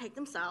going to take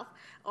themselves,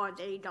 or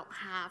they don't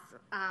have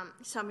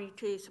somebody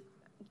to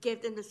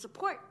give them the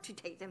support to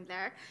take them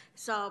there.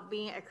 So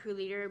being their crew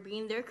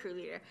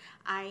leader,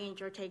 I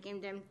enjoy taking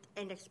them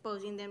and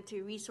exposing them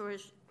to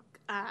resource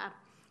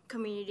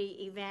community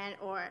event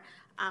or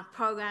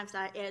programs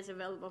that is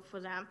available for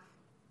them.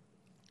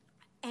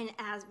 And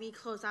as we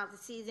close out the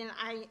season,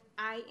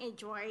 I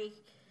enjoy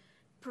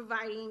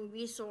providing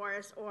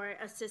resource or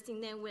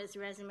assisting them with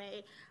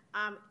resume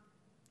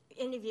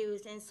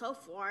interviews and so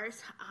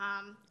forth,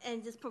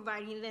 and just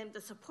providing them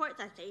the support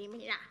that they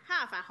may not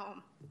have at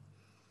home.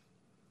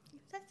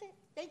 That's it.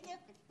 Thank you.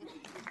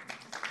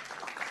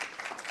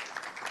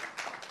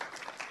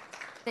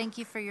 Thank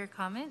you for your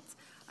comments.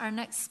 Our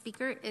next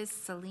speaker is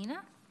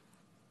Selena.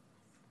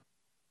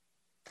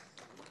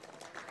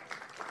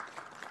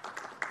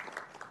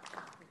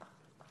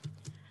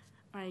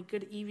 All right,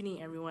 good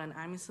evening, everyone.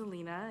 I'm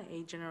Selena,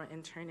 a general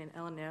intern in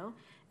Illinois,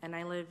 and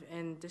I live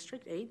in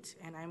District 8,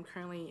 and I'm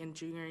currently a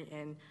junior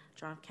in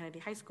John F. Kennedy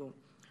High School.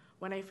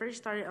 When I first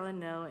started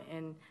Illinois,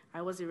 and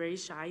I was a very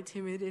shy,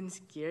 timid, and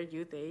scared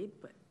youth aide,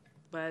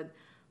 but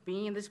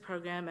being in this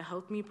program, it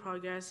helped me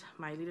progress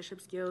my leadership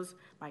skills,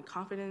 my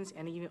confidence,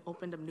 and even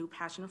opened a new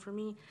passion for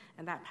me,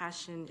 and that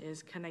passion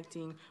is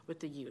connecting with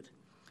the youth.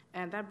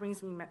 And that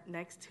brings me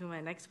next to my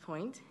next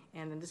point,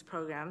 and in this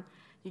program,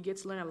 you get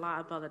to learn a lot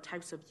about the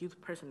types of youth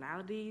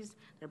personalities,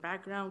 their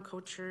background,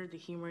 culture, the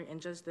humor,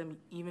 and just them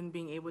even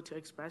being able to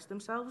express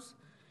themselves.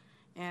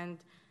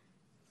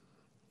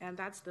 And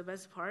that's the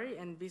best part.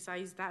 And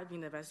besides that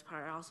being the best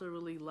part, I also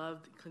really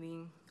loved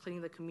cleaning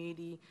the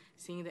community,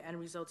 seeing the end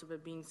results of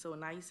it being so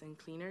nice and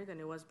cleaner than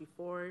it was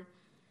before.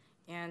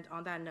 And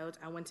on that note,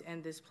 I want to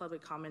end this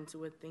public comment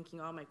with thanking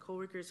all my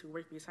coworkers who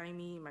work beside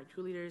me, my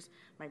crew leaders,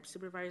 my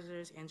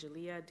supervisors,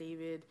 Angelia,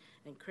 David,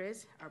 and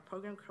Chris, our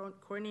program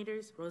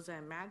coordinators, Rosa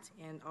and Matt,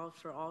 and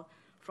for all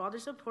their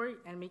support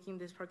and making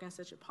this program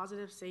such a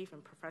positive, safe,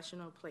 and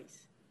professional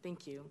place.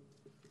 Thank you.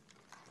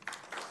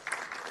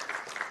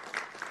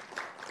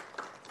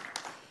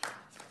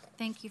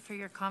 Thank you for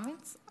your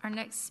comments. Our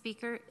next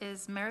speaker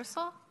is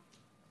Marisol.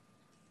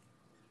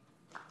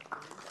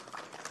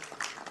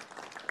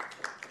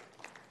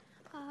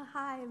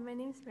 Hi, my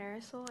name is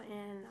Marisol,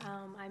 and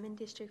I'm in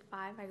District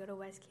 5. I go to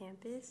West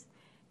Campus,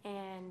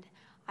 and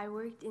I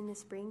worked in the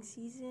spring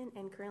season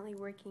and currently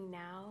working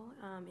now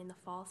in the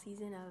fall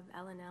season of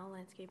LNL,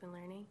 Landscape and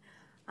Learning.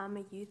 I'm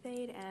a youth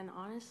aide, and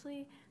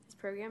honestly, this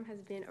program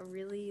has been a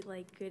really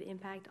good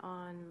impact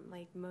on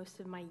most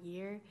of my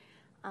year.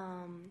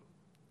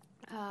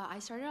 I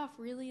started off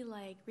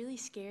really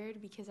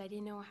scared because I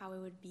didn't know how it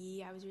would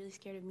be. I was really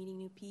scared of meeting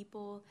new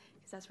people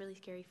because that's really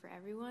scary for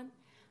everyone.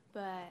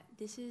 But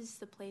this is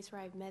the place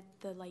where I've met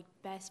the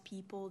best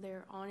people.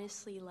 They're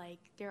honestly I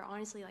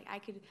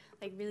could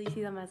really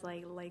see them as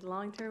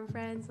long-term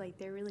friends.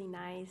 They're really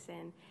nice,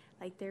 and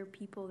they're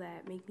people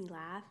that make me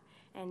laugh.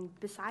 And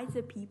besides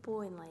the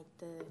people and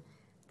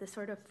the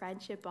sort of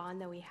friendship bond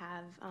that we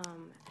have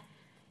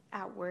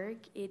at work,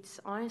 it's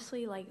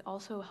honestly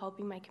also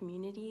helping my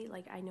community.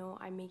 I know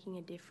I'm making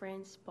a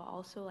difference, but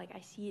also I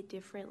see it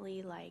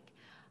differently.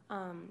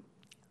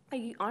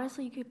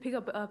 Honestly, you could pick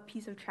up a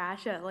piece of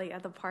trash at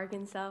the park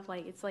and stuff.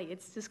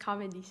 It's just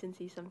common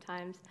decency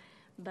sometimes.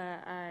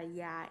 But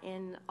yeah,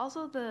 and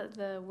also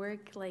the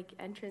work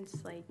entrance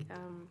the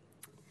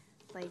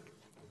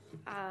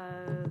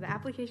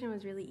application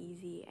was really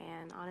easy,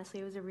 and honestly,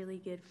 it was a really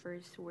good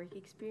first work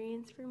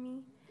experience for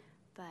me.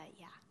 But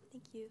yeah,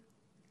 thank you.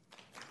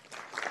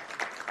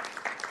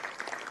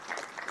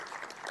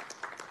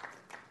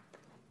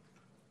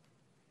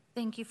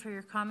 Thank you for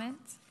your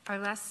comments. Our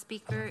last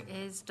speaker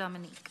is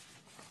Dominique.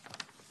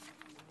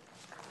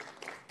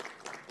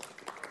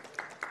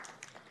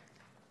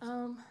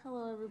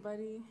 Hello,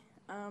 everybody.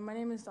 My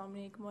name is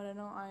Dominique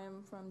Moreno. I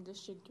am from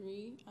District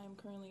 3. I'm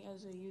currently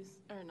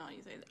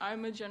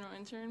I'm a general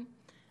intern.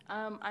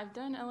 I've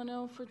done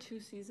LNO for 2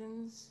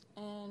 seasons,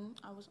 and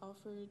I was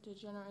offered the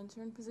general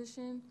intern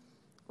position,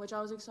 which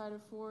I was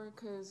excited for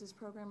because this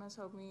program has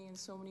helped me in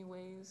so many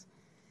ways.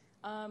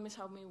 It's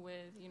helped me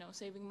with,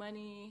 saving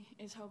money.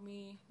 It's helped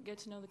me get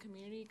to know the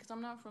community because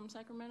I'm not from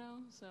Sacramento,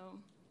 so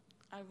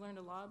I've learned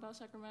a lot about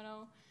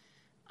Sacramento.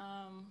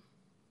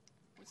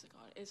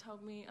 It's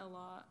helped me a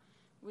lot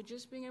with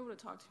just being able to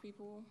talk to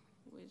people,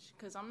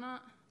 because I'm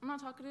not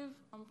talkative.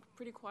 I'm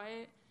pretty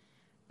quiet.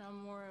 And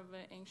I'm more of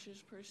an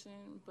anxious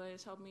person, but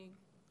it's helped me,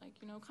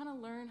 kind of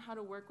learn how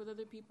to work with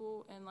other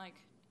people and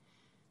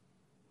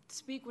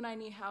speak when I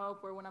need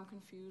help or when I'm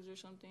confused or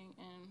something.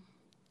 And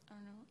I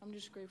don't know. I'm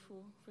just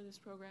grateful for this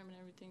program and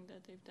everything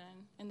that they've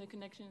done and the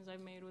connections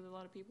I've made with a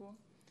lot of people.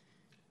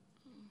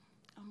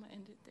 I'm gonna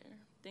end it there.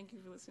 Thank you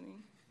for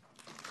listening.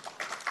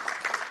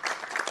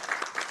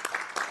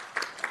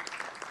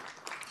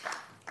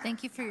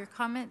 Thank you for your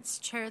comments.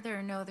 Chair, there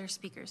are no other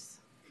speakers.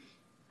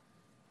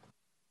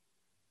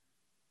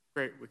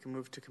 Great, we can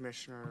move to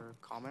commissioner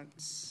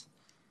comments.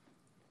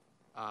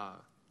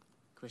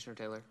 Commissioner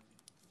Taylor.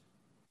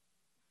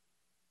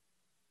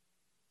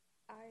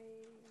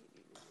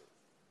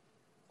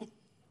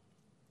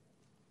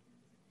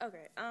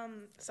 Okay,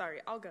 sorry,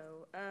 I'll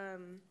go.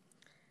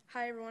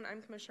 Hi everyone,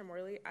 I'm Commissioner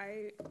Morley.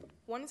 I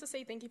wanted to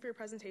say thank you for your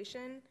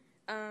presentation.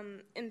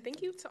 And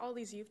thank you to all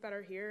these youth that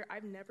are here.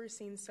 I've never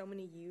seen so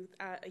many youth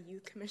at a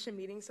youth commission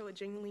meeting, so it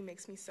genuinely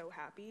makes me so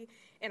happy,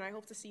 and I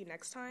hope to see you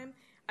next time.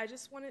 I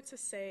just wanted to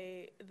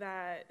say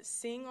that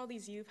seeing all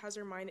these youth has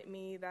reminded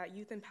me that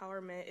youth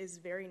empowerment is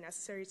very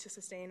necessary to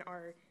sustain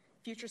our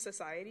future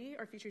society,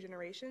 our future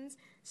generations.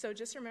 So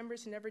just remember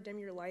to never dim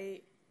your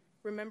light.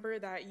 Remember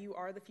that you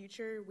are the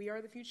future, we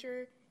are the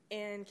future,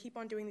 and keep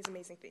on doing these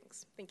amazing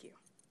things. Thank you.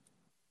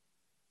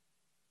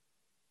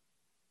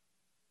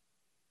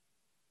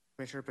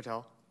 Commissioner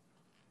Patel.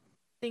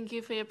 Thank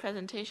you for your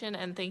presentation,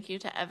 and thank you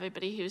to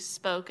everybody who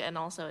spoke and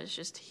also is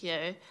just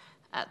here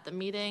at the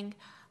meeting.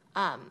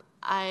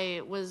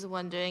 I was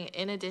wondering,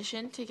 in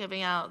addition to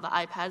giving out the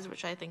iPads,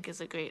 which I think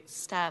is a great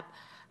step,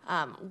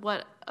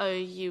 what are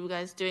you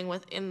guys doing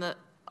within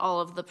all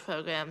of the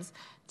programs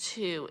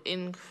to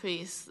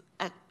increase,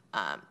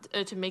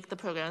 or to make the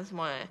programs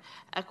more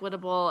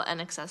equitable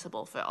and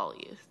accessible for all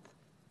youth?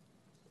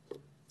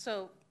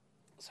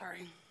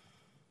 Sorry.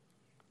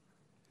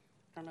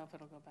 I don't know if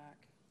it'll go back.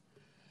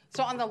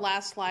 So on the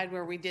last slide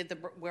where we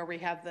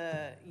have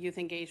the youth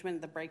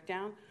engagement, the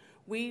breakdown,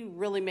 we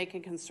really make a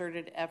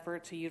concerted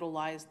effort to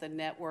utilize the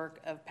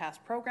network of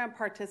past program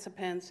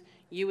participants,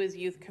 you as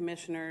youth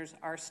commissioners,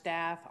 our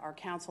staff, our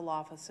council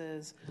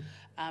offices,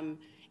 and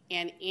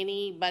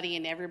anybody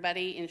and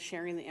everybody in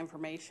sharing the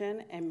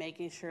information and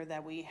making sure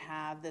that we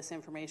have this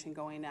information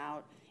going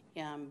out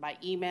by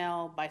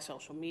email, by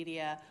social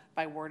media,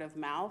 by word of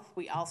mouth.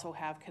 We also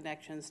have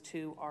connections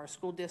to our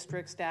school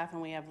district staff,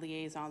 and we have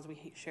liaisons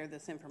we share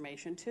this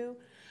information to.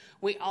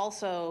 We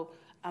also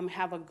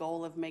have a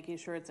goal of making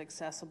sure it's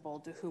accessible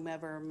to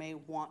whomever may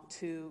want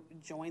to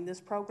join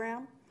this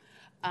program.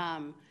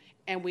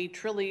 And we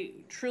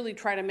truly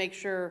try to make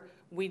sure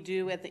we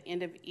do at the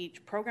end of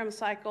each program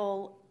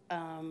cycle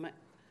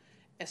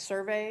a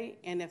survey,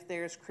 and if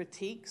there's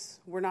critiques,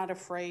 we're not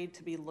afraid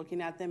to be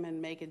looking at them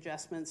and make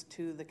adjustments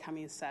to the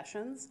coming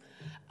sessions.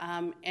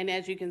 And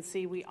as you can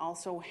see, we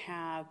also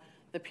have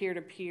the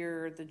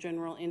peer-to-peer, the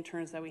general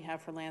interns that we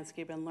have for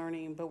landscape and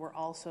learning, but we're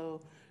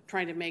also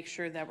trying to make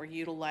sure that we're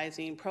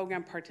utilizing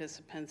program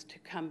participants to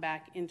come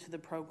back into the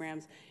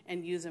programs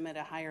and use them at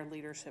a higher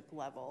leadership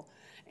level.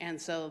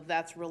 And so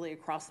that's really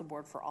across the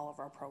board for all of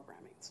our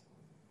programmings.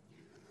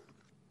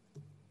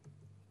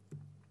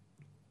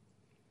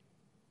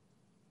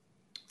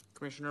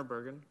 Commissioner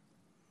Bergen.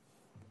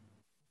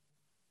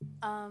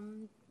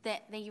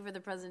 Thank you for the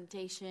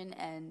presentation,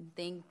 and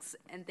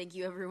thank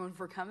you everyone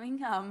for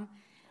coming.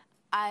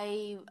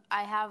 I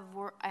have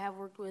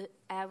worked with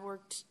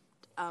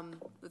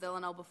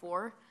LNL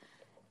before,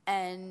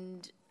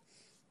 and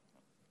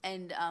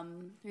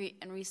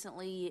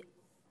recently,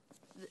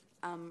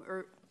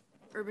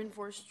 Urban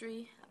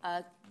Forestry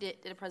did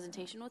a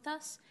presentation with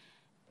us,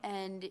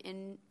 and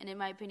in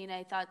my opinion,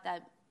 I thought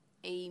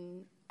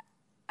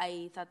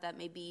that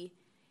maybe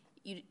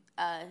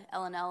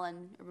LNL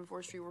and Urban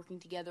Forestry working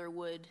together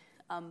would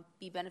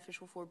be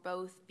beneficial for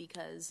both,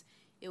 because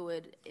it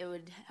would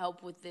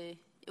help with the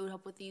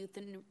youth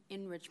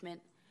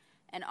enrichment,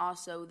 and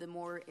also the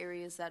more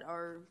areas that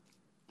are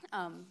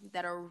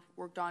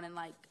worked on in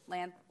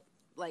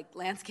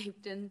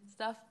landscaped and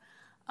stuff,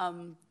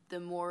 the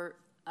more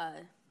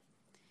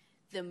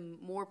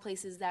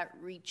places that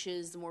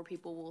reaches, the more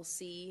people will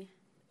see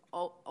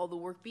all the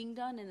work being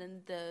done, and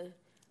then the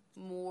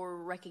more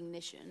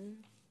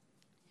recognition.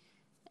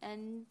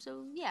 And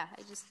so, yeah,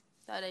 I just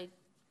thought I'd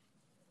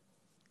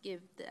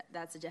give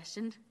that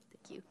suggestion.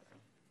 Thank you.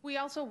 We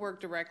also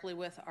work directly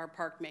with our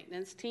park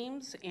maintenance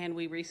teams, and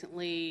we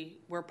recently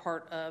were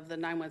part of the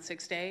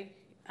 916 Day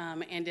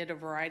and did a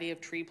variety of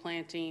tree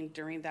planting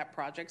during that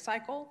project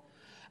cycle.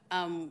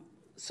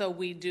 So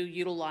we do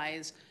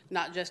utilize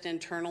not just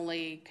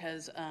internally,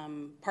 because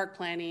park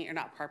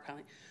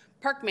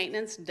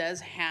maintenance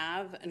does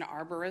have an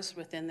arborist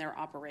within their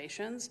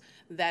operations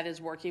that is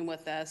working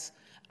with us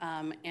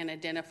and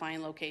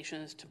identifying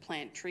locations to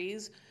plant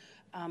trees.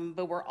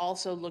 But we're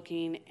also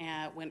looking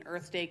at, when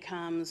Earth Day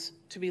comes,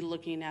 to be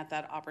looking at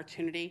that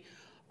opportunity.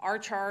 Our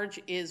charge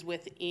is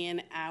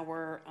within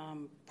our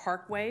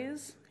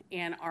parkways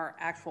and our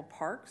actual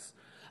parks.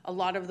 A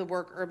lot of the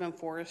work urban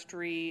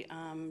forestry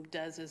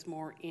does is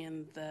more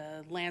in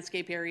the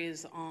landscape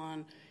areas,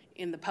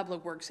 in the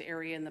public works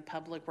area, in the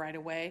public right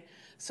of way.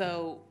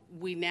 So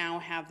we now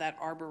have that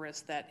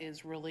arborist that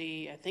is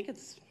really, I think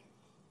it's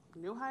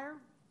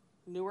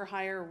newer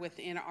hire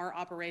within our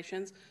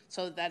operations,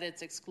 so that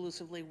it's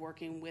exclusively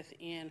working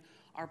within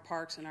our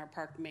parks and our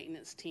park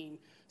maintenance team.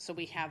 So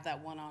we have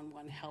that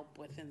one-on-one help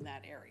within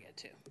that area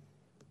too.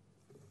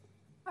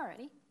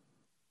 Alrighty.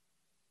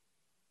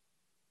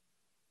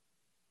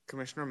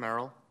 Commissioner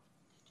Merrill.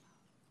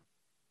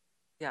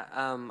 Yeah,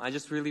 I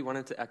just really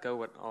wanted to echo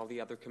what all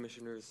the other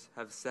commissioners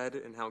have said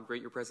and how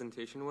great your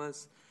presentation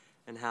was,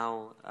 and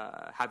how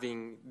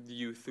having the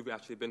youth who've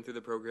actually been through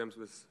the programs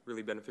was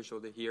really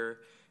beneficial to hear,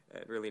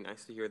 and really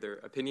nice to hear their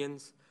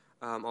opinions.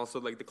 Also,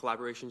 like the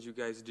collaborations you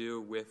guys do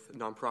with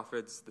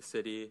nonprofits, the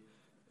city,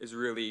 is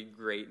really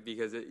great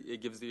because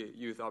it gives the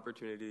youth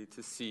opportunity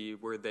to see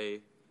where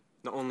they,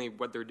 not only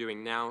what they're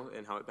doing now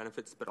and how it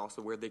benefits, but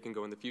also where they can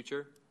go in the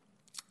future.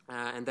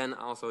 And then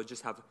also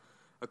just have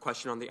a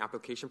question on the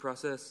application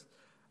process.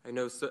 I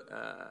know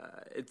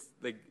it's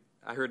like,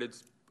 I heard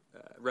it's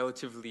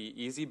relatively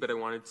easy, but I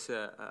wanted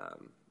to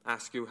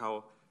ask you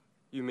how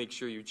you make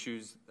sure you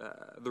choose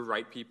the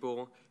right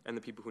people and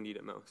the people who need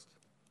it most.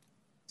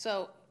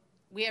 So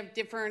we have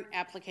different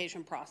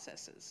application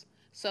processes.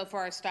 So for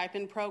our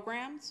stipend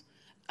programs,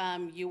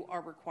 you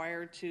are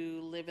required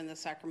to live in the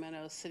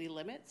Sacramento city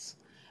limits,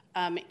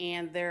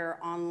 and their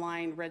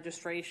online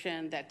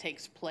registration that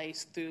takes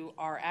place through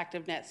our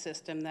ActiveNet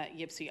system that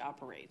YPSI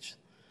operates.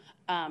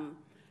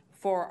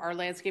 For our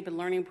landscape and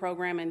learning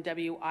program and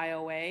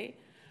WIOA,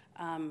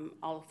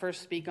 I'll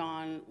first speak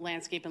on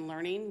landscape and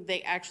learning.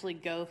 They actually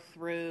go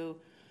through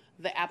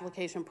the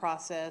application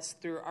process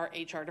through our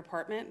HR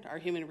department, our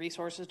human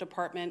resources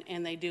department,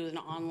 and they do an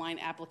online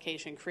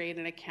application, create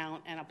an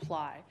account, and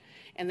apply.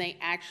 And they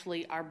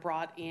actually are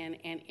brought in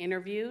and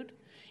interviewed,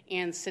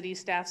 and city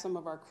staff, some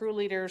of our crew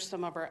leaders,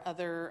 some of our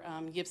other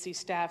YPSI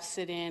staff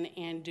sit in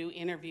and do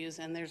interviews,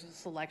 and there's a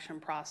selection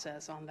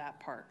process on that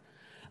part.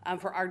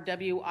 For our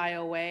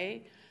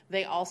WIOA,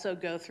 they also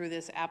go through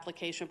this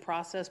application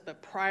process,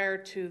 but prior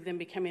to them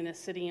becoming a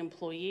city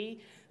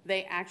employee,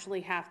 they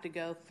actually have to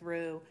go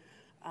through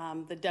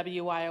the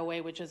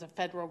WIOA, which is a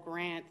federal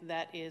grant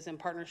that is in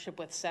partnership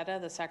with SETA,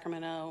 the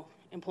Sacramento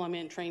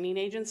Employment and Training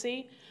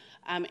Agency.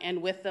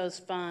 And with those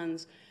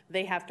funds,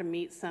 they have to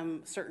meet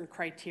some certain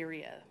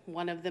criteria.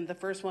 One of them, the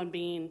first one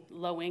being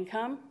low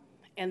income,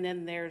 and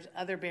then there's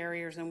other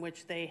barriers in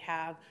which they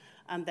have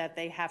that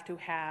they have to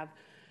have.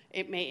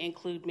 It may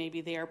include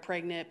maybe they are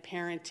pregnant,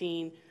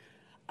 parenting,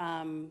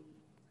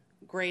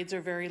 grades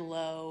are very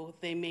low.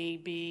 They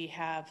maybe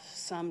have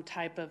some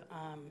type of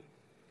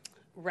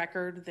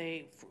record.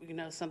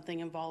 Something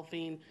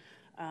involving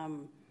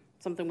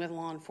something with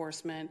law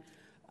enforcement.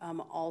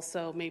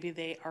 Also, maybe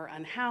they are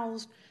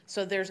unhoused.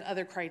 So there's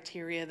other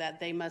criteria that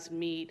they must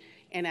meet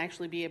and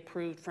actually be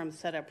approved from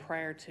SETA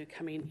prior to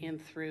coming in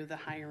through the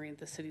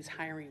city's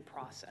hiring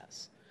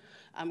process.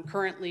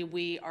 Currently,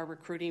 we are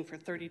recruiting for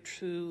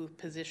 32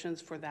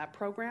 positions for that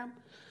program.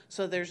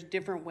 So there's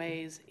different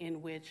ways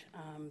in which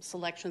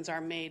selections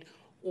are made,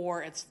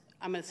 or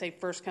I'm going to say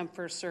first come,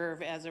 first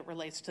serve as it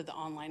relates to the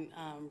online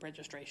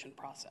registration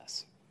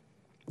process.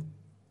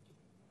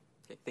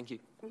 Okay, thank you.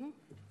 Mm-hmm.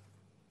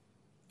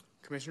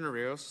 Commissioner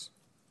Rios.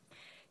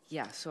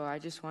 Yeah, so I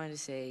just wanted to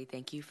say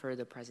thank you for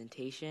the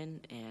presentation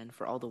and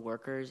for all the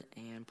workers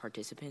and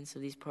participants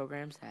of these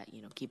programs that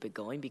keep it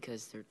going,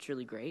 because they're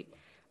truly great.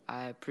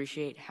 I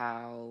appreciate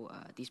how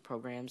these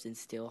programs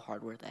instill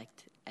hard work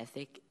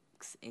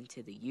ethics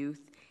into the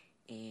youth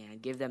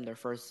and give them their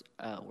first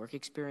work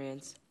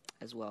experience,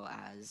 as well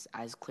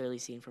as clearly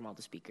seen from all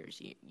the speakers.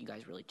 You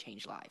guys really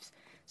change lives,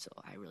 so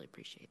I really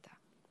appreciate that.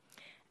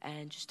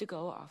 And just to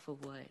go off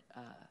of what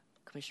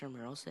Commissioner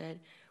Merrill said,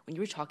 when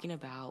you were talking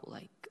about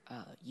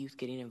youth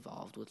getting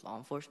involved with law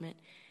enforcement,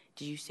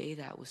 did you say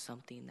that was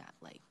something that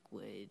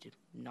would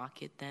not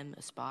get them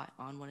a spot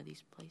on one of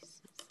these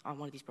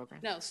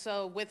programs? No,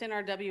 so within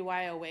our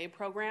WIOA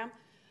program,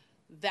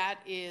 that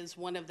is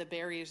one of the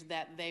barriers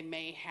that they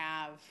may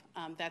have,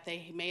 that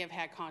they may have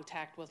had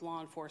contact with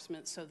law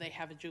enforcement, so they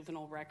have a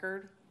juvenile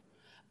record,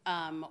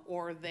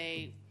 or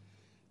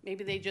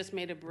maybe they just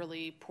made a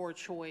really poor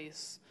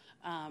choice.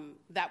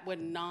 That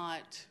would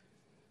not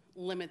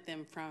limit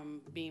them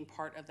from being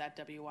part of that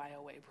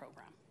WIOA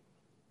program.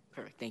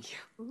 Perfect, thank you.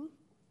 Mm-hmm.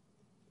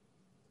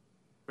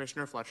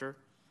 Commissioner Fletcher.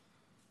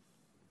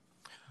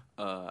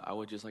 I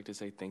would just like to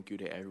say thank you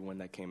to everyone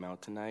that came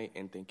out tonight,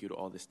 and thank you to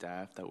all the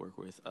staff that work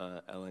with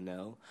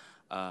LNL.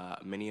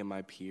 Many of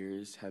my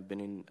peers have been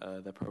in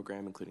the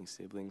program, including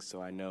siblings,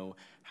 so I know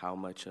how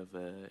much of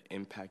an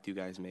impact you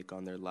guys make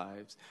on their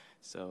lives.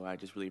 So I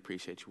just really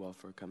appreciate you all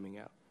for coming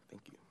out.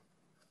 Thank you.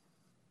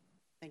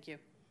 Thank you.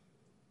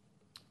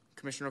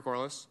 Commissioner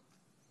Corliss.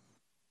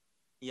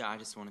 Yeah, I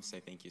just want to say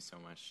thank you so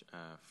much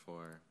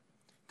for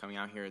coming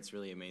out here. It's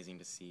really amazing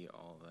to see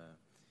all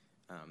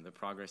the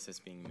progress that's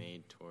being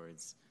made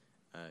towards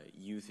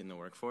youth in the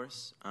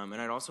workforce. And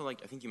I'd also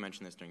like, I think you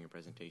mentioned this during your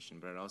presentation,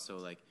 but I'd also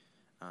like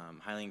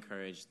highly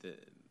encourage the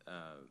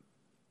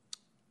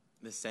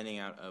sending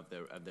out of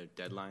the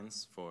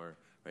deadlines for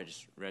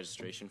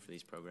registration for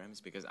these programs,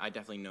 because I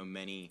definitely know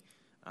many,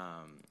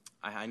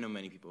 I know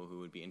many people who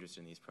would be interested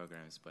in these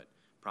programs, but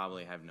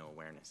probably have no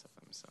awareness of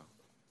them.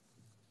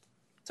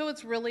 So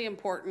it's really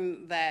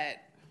important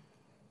that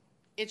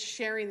it's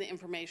sharing the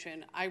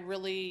information. I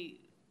really,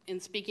 in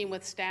speaking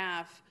with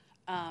staff,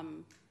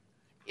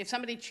 if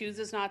somebody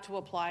chooses not to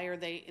apply or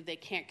they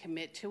can't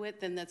commit to it,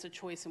 then that's a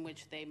choice in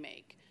which they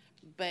make.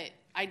 But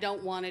I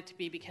don't want it to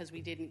be because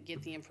we didn't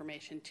get the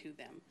information to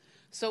them.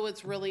 So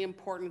it's really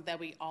important that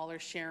we all are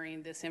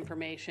sharing this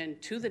information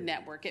to the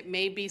network. It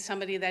may be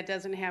somebody that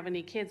doesn't have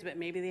any kids, but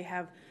maybe they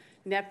have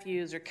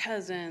nephews or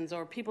cousins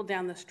or people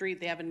down the street,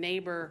 they have a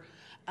neighbor.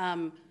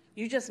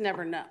 You just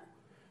never know.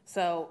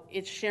 So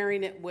it's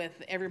sharing it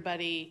with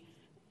everybody,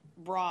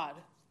 broad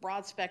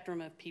spectrum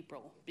of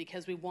people,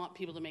 because we want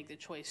people to make the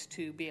choice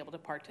to be able to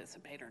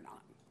participate or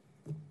not.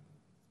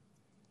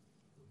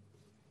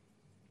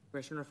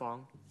 Commissioner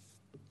Fong.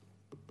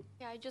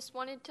 Yeah, I just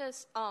wanted to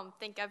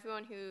thank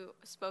everyone who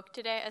spoke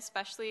today,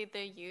 especially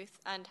the youth,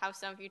 and how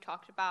some of you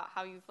talked about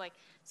how you've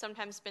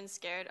sometimes been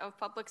scared of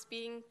public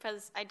speaking,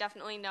 because I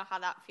definitely know how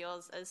that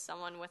feels as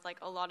someone with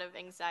a lot of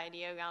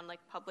anxiety around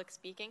public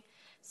speaking.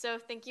 So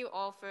thank you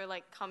all for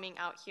coming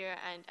out here,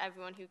 and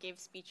everyone who gave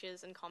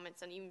speeches and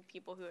comments, and even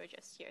people who are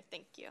just here.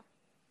 Thank you.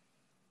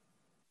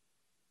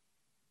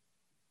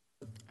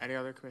 Any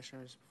other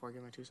commissioners before I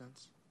give my 2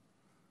 cents?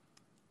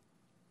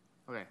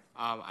 Okay,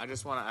 I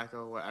just want to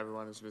echo what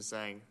everyone has been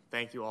saying.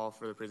 Thank you all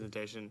for the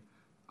presentation.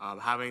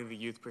 Having the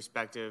youth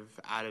perspective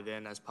added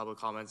in as public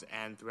comments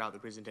and throughout the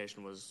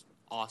presentation was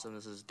awesome.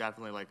 This is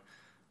definitely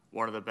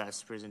one of the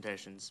best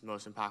presentations,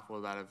 most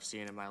impactful that I've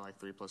seen in my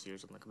 3+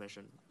 years on the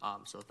commission.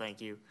 So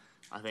thank you.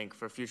 I think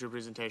for future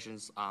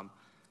presentations,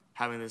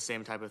 having the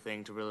same type of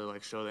thing to really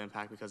show the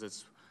impact, because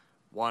it's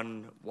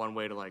one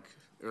way to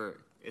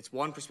it's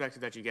one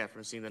perspective that you get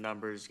from seeing the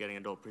numbers, getting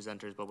adult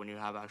presenters, but when you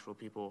have actual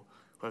people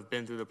who have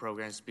been through the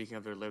program speaking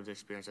of their lived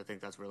experience, I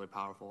think that's really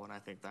powerful, and I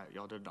think that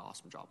y'all did an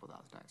awesome job with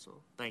that tonight, so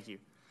thank you.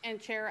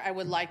 And Chair, I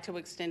would like to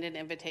extend an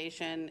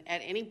invitation. At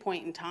any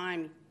point in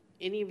time,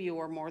 any of you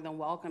are more than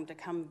welcome to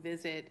come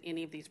visit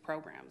any of these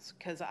programs,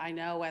 because I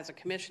know as a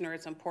commissioner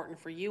it's important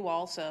for you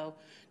also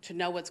to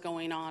know what's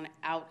going on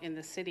out in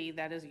the city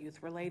that is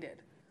youth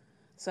related.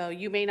 So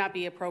you may not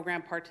be a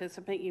program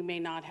participant, you may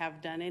not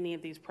have done any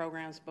of these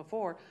programs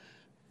before,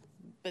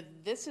 but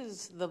this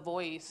is the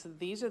voice,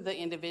 these are the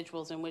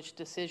individuals in which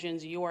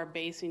decisions you are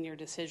basing your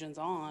decisions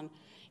on,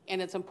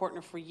 and it's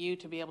important for you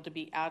to be able to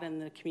be out in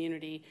the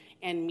community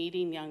and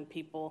meeting young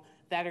people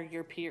that are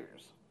your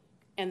peers.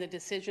 And the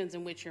decisions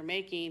in which you're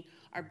making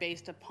are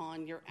based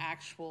upon your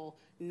actual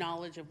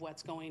knowledge of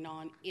what's going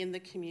on in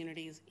the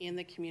communities, in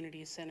the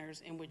community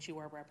centers in which you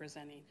are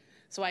representing.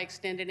 So I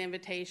extend an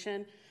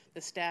invitation. The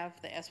staff,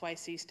 the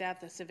SYC staff,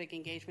 the civic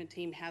engagement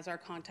team has our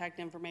contact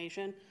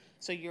information,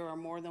 so you are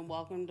more than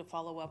welcome to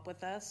follow up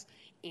with us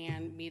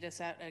and meet us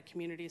at a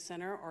community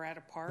center or at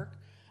a park.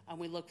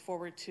 We look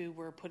forward to,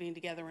 we're putting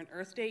together an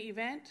Earth Day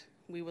event.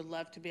 We would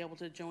love to be able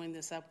to join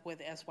this up with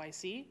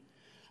SYC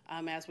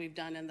as we've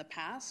done in the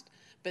past,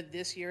 but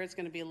this year it's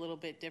going to be a little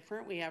bit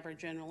different. We have our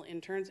general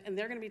interns, and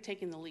they're going to be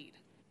taking the lead.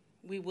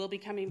 We will be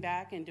coming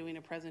back and doing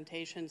a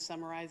presentation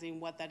summarizing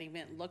what that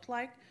event looked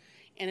like,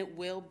 and it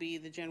will be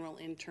the general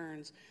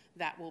interns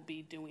that will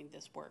be doing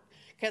this work.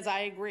 Because I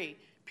agree,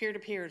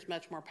 peer-to-peer is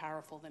much more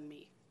powerful than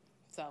me.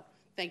 So,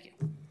 thank you.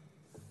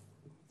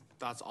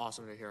 That's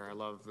awesome to hear. I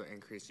love the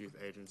increased youth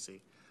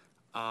agency.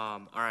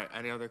 All right,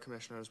 any other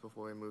commissioners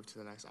before we move to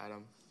the next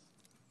item?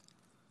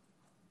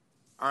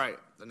 All right,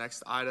 the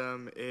next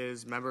item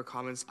is member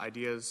comments,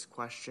 ideas,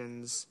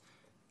 questions,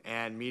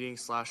 and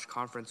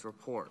meeting/conference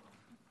report.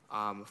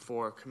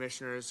 For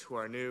commissioners who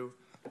are new,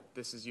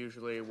 this is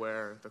usually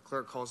where the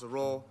clerk calls the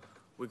roll.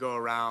 We go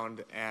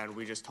around and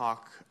we just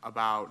talk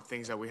about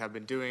things that we have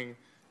been doing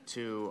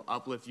to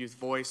uplift youth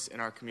voice in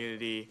our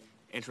community,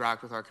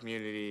 interact with our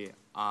community,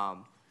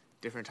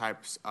 different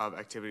types of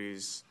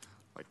activities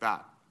like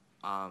that.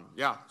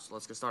 So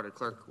let's get started.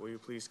 Clerk, will you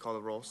please call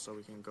the roll so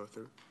we can go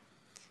through?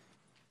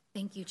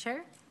 Thank you,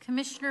 Chair.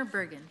 Commissioner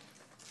Bergen.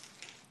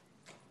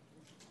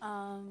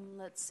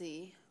 Let's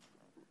see.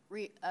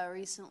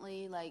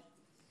 Recently,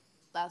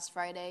 last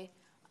Friday,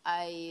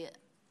 I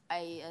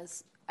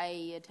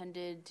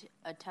attended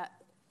a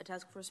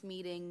task force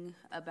meeting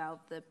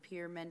about the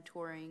peer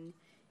mentoring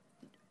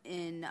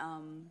in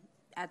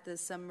at the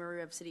Summer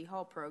of City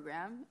Hall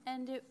program,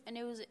 and it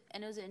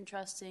was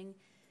interesting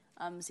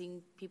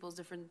seeing people's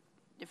different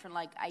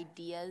like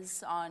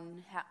ideas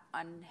on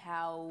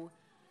how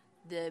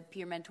the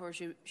peer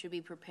mentors should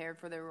be prepared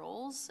for their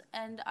roles,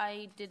 and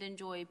I did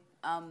enjoy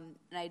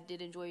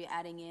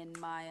adding in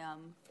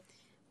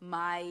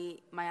my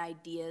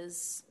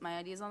ideas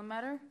on the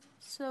matter.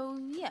 So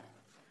yeah,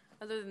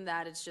 other than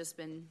that, it's just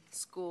been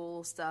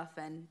school stuff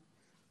and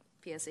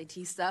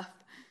PSAT stuff.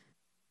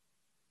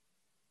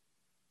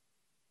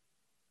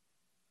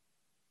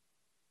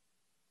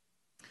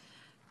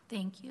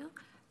 Thank you.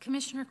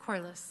 Commissioner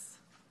Corliss.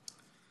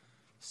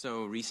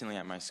 So recently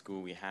at my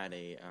school, we had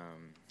a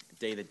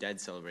Day of the Dead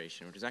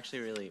celebration, which was actually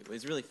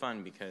really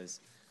fun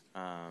because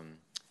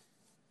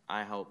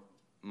I help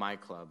my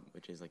club,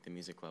 which is like the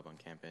music club on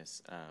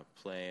campus,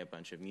 play a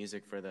bunch of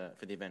music for the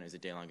event. It was a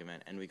day-long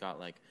event, and we got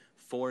like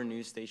 4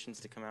 news stations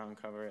to come out and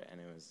cover it, and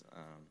it was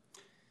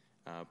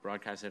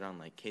broadcasted on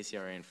like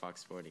KCRA and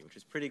Fox 40, which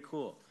was pretty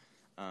cool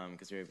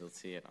because we were able to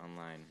see it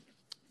online.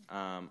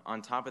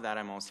 On top of that,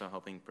 I'm also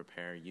helping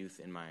prepare youth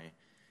in my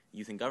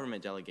youth and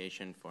government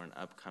delegation for an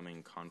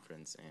upcoming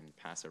conference in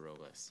Paso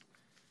Robles.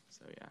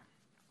 So yeah.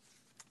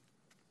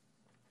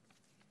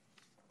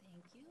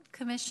 Thank you.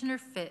 Commissioner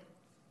Fitt.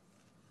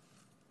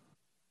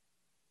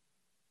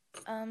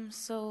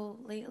 So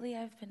lately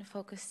I've been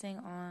focusing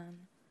on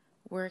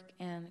work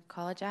and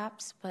college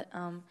apps, but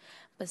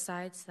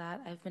besides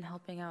that, I've been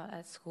helping out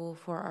at school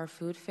for our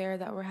food fair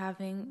that we're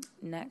having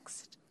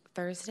next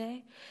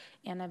Thursday,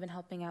 and I've been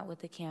helping out with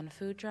the canned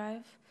food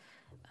drive.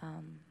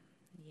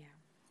 Yeah.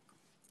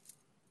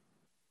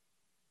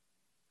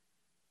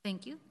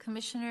 Thank you.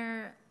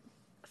 Commissioner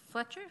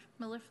Fletcher,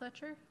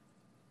 Miller-Fletcher?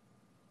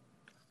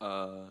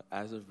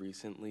 As of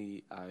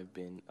recently, I've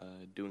been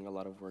doing a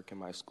lot of work in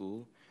my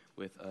school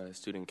with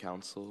student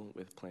council,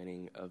 with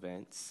planning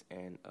events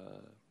and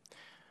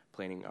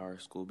planning our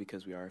school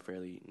because we are a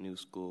fairly new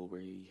school.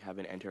 We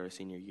haven't entered our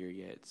senior year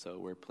yet, so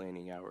we're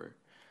planning our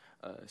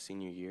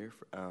senior year.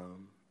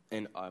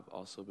 And I've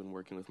also been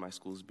working with my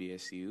school's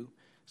BSU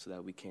so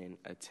that we can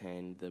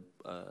attend the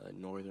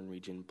Northern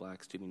Region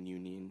Black Student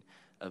Union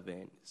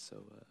event.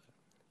 So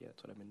yeah,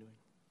 that's what I've been doing.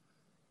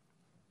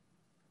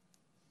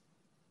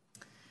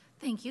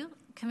 Thank you.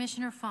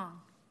 Commissioner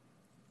Fong.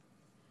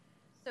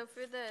 So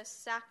for the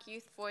SAC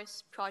Youth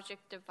Voice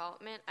project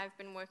development, I've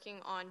been working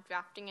on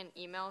drafting an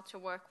email to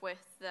work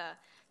with the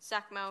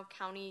Sacramento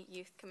County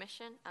Youth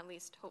Commission. At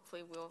least,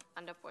 hopefully, we'll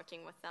end up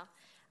working with them.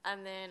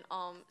 And then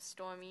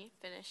Stormy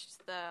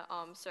finished the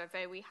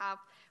survey we have,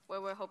 where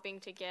we're hoping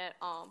to get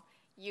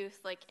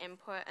youth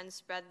input and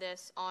spread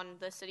this on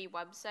the city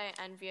website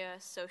and via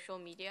social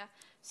media,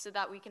 so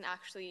that we can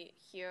actually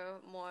hear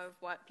more of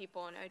what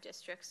people in our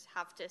districts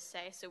have to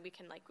say, so we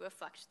can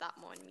reflect that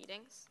more in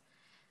meetings.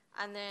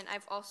 And then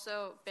I've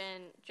also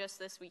been, just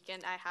this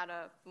weekend, I had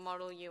a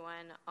Model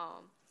UN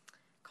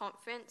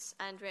conference,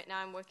 and right now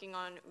I'm working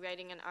on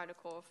writing an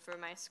article for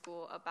my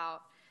school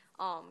about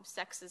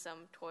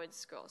sexism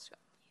towards girls.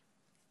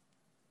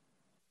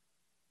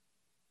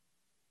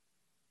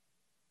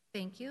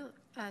 Thank you.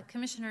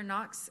 Commissioner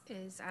Knox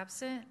is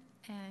absent,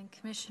 and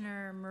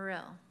Commissioner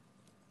Morrell.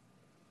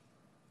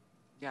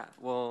 Yeah,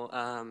 well,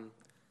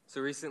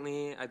 so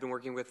recently I've been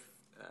working with,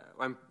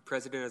 I'm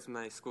president of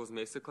my school's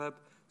Mesa Club,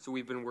 so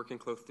we've been working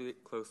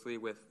closely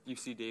with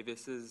UC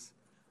Davis's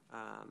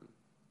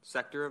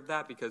sector of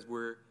that because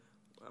we're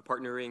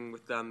partnering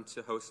with them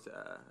to host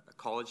a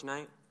college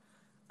night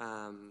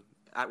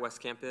at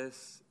West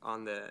Campus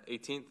on the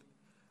 18th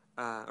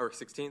or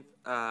 16th.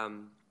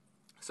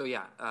 So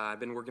yeah, I've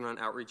been working on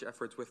outreach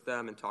efforts with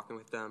them and talking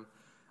with them.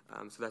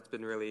 So that's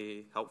been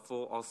really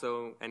helpful.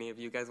 Also, any of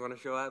you guys want to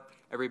show up,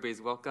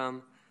 everybody's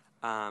welcome.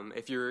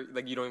 If you're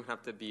you don't even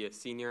have to be a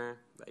senior.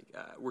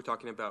 We're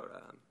talking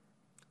about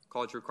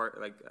college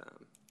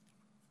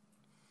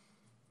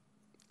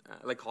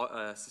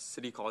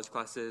city college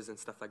classes and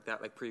stuff like that,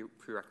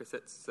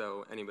 prerequisites.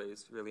 So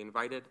anybody's really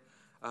invited.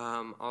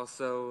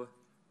 Also,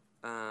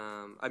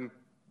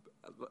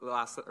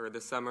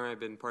 this summer I've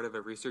been part of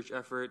a research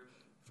effort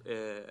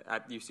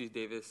at UC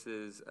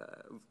Davis's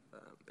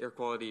Air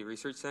Quality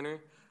Research Center,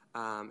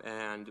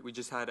 and we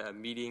just had a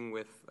meeting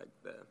with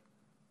the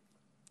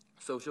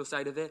social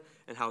side of it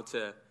and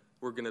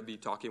we're going to be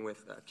talking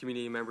with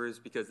community members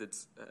because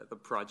it's the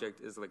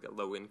project is a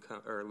low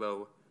income or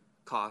low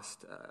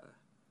cost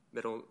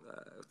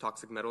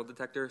toxic metal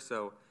detector.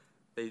 So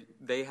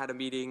they had a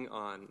meeting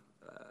on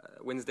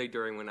Wednesday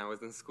during when I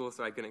was in school,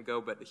 so I couldn't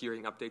go, but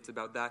hearing updates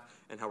about that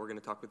and how we're going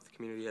to talk with the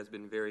community has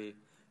been very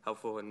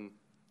helpful and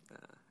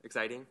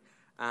exciting.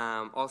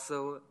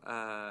 Also,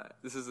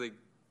 this is it's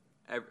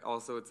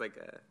a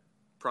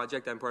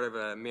project. I'm part of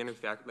a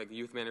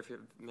youth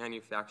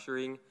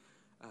manufacturing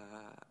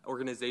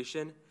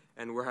organization,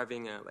 and we're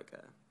having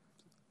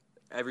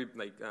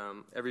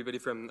everybody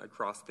from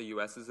across the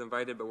U.S. is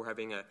invited, but we're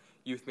having a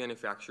youth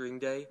manufacturing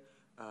day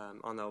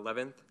on the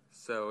 11th.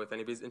 So if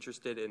anybody's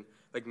interested in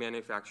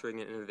manufacturing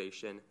and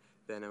innovation,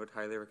 then I would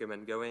highly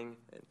recommend going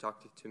and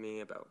talk to me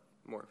about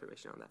more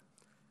information on that.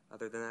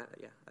 other than that,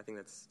 yeah, I think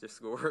that's just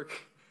schoolwork.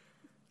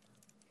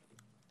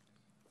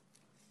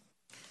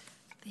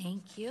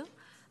 Thank you.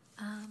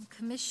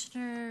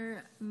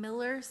 Commissioner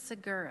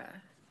Miller-Segura.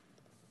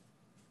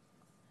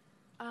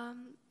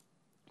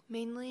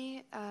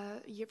 Mainly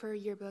for a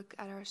yearbook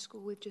at our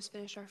school, we've just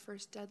finished our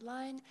first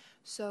deadline.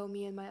 So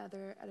me and my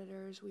other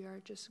editors, we are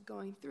just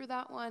going through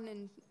that one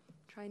and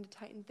trying to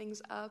tighten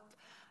things up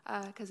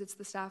because it's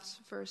the staff's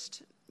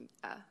first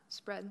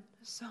spread.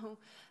 So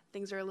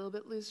things are a little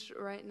bit loose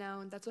right now,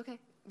 and that's okay.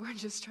 We're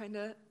just trying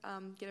to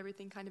get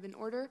everything kind of in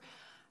order.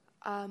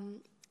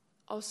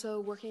 Also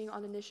working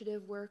on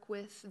initiative work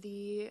with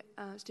the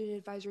Student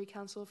Advisory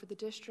Council for the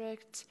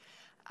district,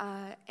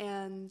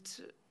 and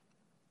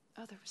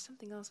there was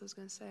something else I was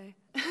going to say.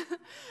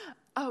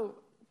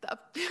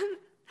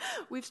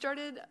 We've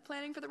started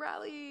planning for the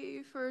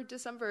rally for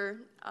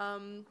December,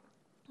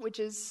 which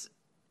is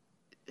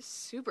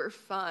super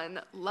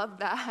fun. Love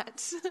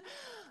that.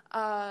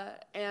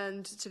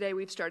 And today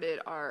we've started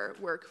our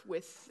work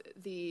with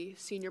the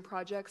senior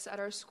projects at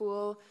our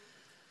school.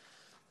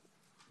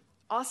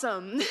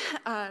 Awesome.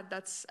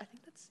 That's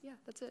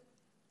it.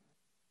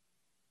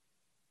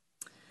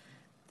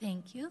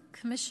 Thank you.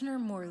 Commissioner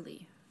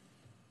Morley.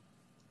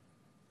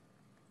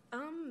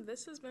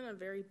 This has been a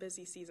very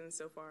busy season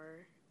so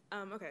far.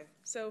 Okay,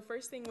 so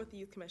first thing with the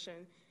Youth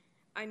Commission,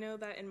 I know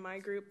that in my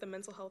group, the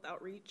mental health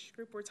outreach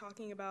group, we're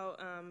talking about,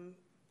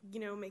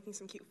 making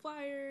some cute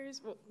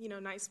flyers,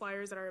 nice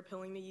flyers that are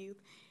appealing to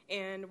youth,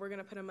 and we're going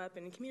to put them up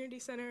in community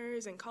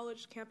centers and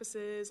college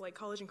campuses, like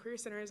college and career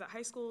centers at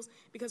high schools,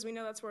 because we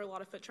know that's where a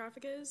lot of foot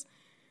traffic is.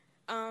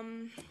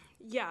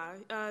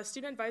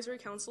 Student Advisory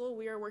Council,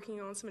 we are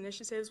working on some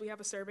initiatives. We have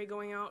a survey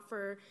going out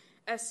for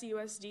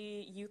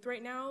SCUSD youth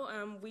right now.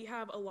 We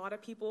have a lot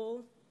of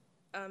people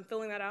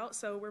filling that out,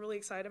 so we're really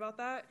excited about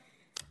that.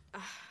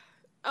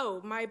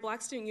 My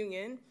Black Student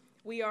Union,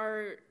 we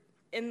are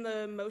in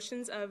the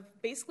motions of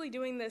basically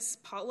doing this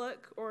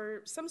potluck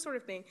or some sort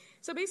of thing.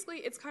 So basically,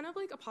 it's kind of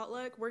like a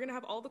potluck. We're going to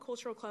have all the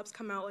cultural clubs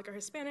come out, like our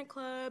Hispanic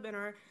club and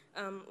our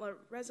La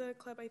Reza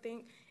club, I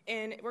think,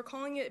 and we're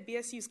calling it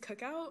BSU's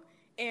Cookout,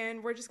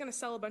 and we're just going to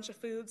sell a bunch of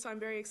food, so I'm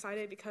very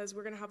excited because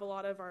we're going to have a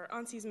lot of our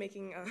aunties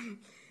making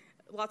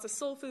lots of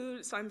soul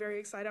food, so I'm very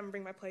excited. I'm going to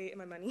bring my plate and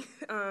my money.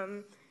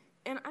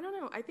 And I don't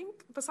know, I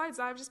think besides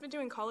that, I've just been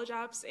doing college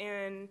apps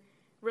and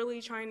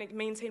really trying to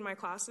maintain my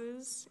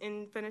classes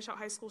and finish out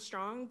high school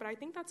strong, but I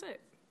think that's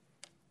it.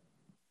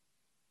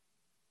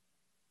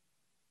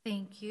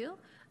 Thank you.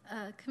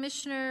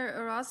 Commissioner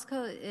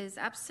Orozco is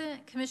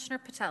absent. Commissioner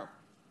Patel.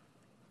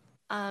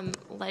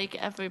 Like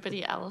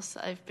everybody else,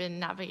 I've been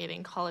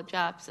navigating college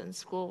apps and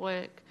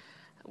schoolwork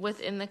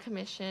within the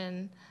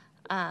commission,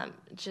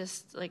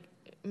 just like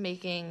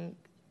making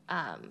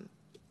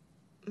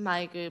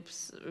my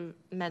group's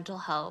mental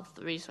health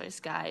resource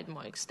guide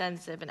more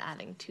extensive and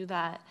adding to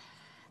that.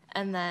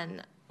 And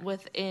then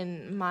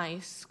within my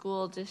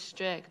school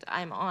district,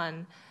 I'm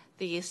on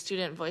the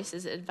Student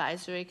Voices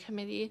Advisory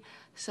Committee.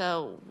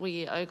 So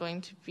we are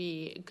going to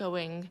be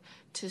going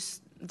to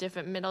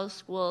different middle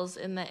schools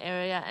in the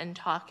area and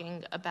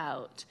talking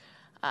about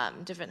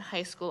different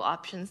high school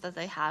options that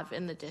they have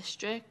in the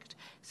district,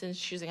 since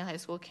choosing a high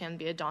school can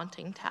be a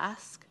daunting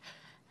task.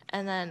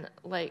 And then,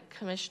 like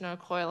Commissioner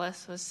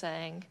Corliss was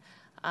saying,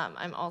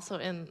 I'm also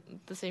in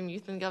the same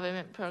Youth and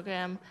Government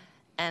program,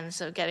 and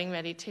so getting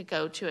ready to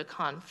go to a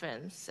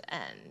conference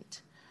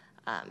and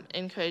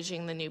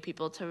encouraging the new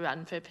people to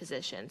run for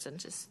positions and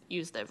just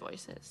use their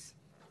voices.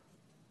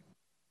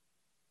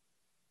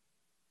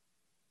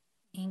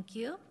 Thank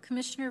you.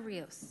 Commissioner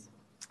Rios.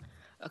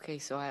 Okay,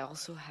 so I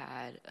also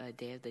had a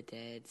Day of the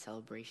Dead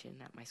celebration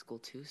at my school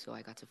too, so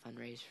I got to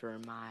fundraise for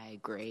my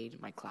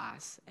grade, my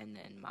class, and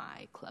then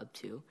my club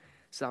too.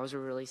 So that was a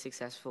really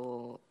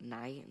successful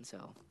night, and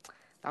so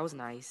that was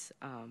nice.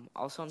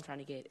 Also, I'm trying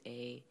to get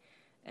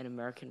an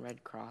American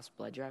Red Cross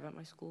blood drive at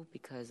my school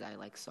because I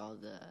saw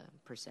the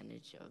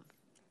percentage of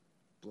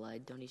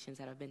blood donations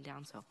that have been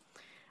down, so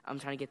I'm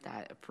trying to get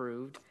that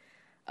approved.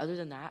 Other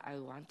than that, I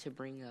want to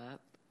bring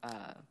up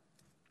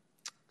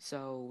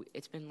so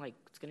it's been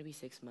it's going to be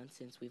 6 months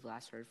since we've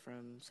last heard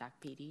from SAC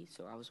PD,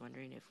 so I was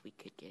wondering if we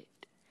could get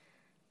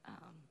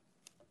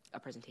a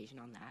presentation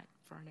on that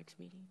for our next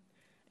meeting.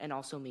 And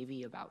also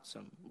maybe about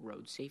some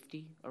road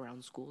safety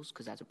around schools,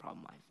 because that's a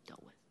problem I've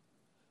dealt with.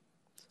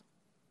 So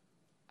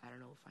I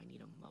don't know if I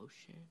need a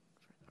motion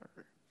for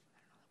or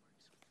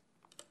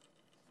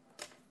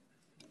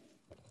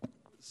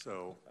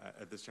So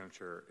at this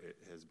juncture, it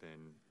has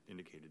been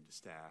indicated to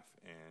staff,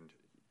 and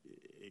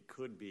it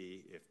could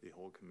be, if the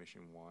whole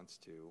commission wants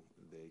to,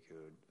 they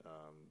could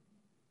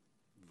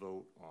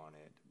vote on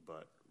it,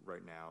 but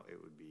right now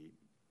it would be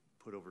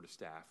put over to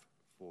staff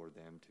for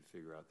them to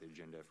figure out the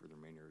agenda for the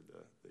remainder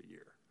of the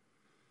year.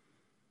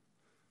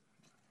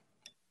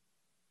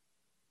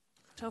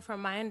 So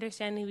from my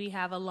understanding, we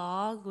have a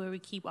log where we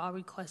keep all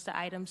requested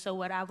items. So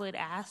what I would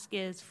ask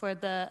is for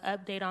the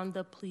update on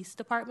the police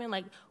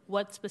department,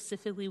 what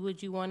specifically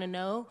would you want to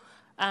know?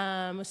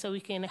 So we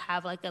can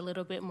have a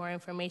little bit more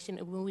information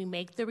when we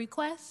make the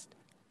request.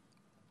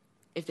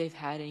 if they've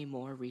had any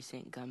more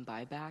recent gun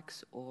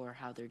buybacks or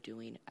how they're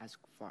doing as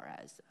far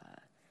as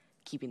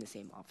keeping the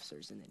same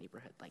officers in the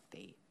neighborhood like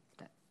they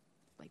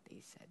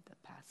said the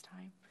past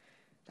time.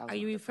 Are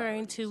you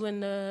referring to when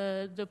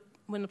the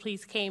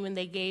police came and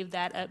they gave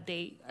that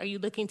update? Are you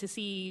looking to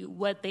see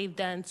what they've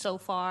done so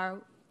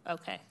far?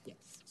 Okay. Yes.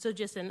 So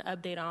just an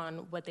update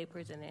on what they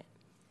presented.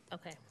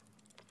 Okay.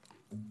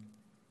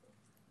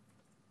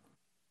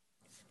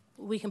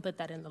 We can put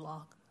that in the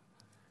log.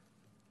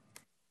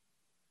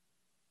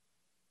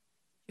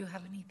 Do you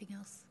have anything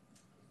else?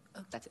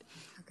 Oh, that's it.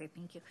 Okay,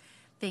 thank you.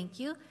 Thank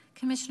you.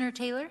 Commissioner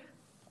Taylor?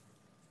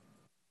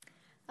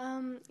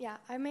 Yeah,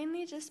 I've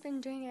mainly just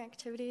been doing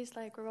activities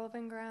like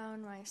revolving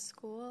around my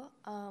school.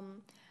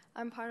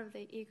 I'm part of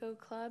the Eco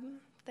Club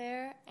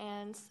there,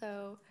 and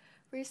so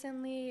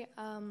recently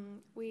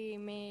we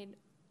made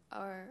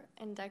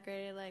and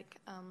decorated like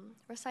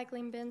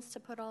recycling bins to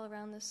put all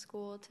around the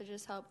school to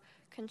just help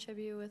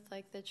contribute with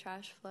like the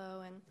trash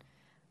flow and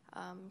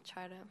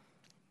try to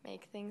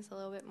make things a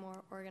little bit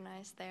more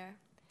organized there.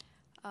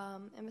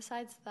 And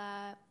besides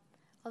that,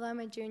 although I'm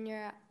a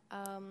junior,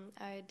 I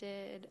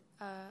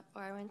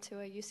went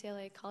to a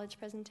UCLA college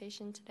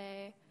presentation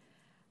today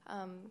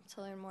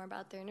to learn more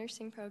about their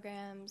nursing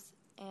programs,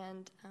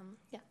 and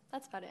yeah,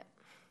 that's about it.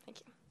 Thank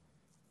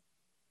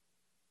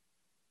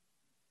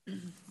you.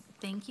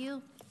 Thank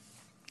you.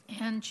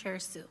 And Chair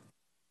Sue.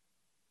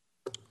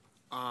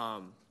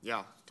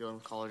 Yeah, dealing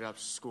with college apps,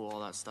 school, all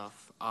that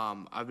stuff.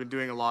 I've been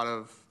doing a lot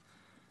of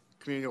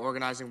community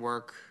organizing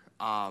work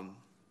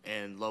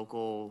and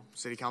local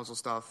city council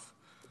stuff.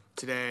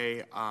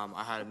 Today,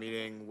 I had a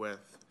meeting with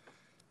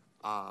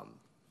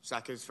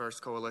Sac Kids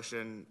First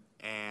Coalition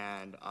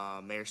and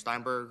Mayor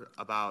Steinberg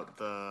about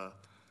the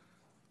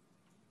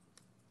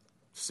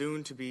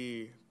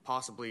soon-to-be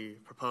possibly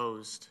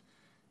proposed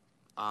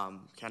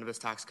cannabis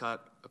tax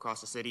cut across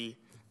the city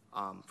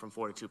from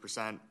 4% to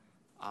 2%.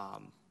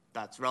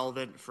 That's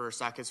relevant for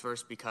Sac Kids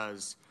First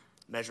because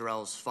Measure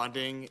L's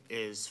funding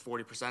is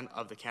 40%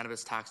 of the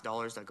cannabis tax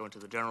dollars that go into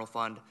the general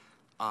fund.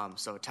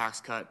 So a tax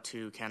cut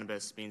to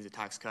cannabis means a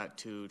tax cut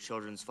to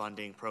children's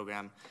funding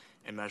program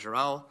in Measure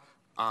L.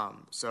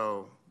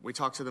 So we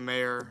talked to the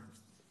mayor.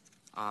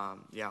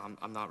 Yeah,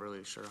 I'm not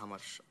really sure how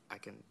much I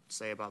can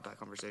say about that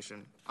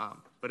conversation,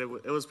 but it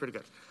was pretty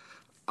good.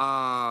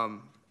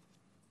 From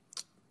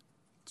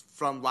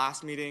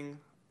last meeting,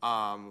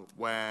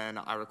 when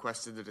I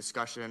requested the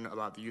discussion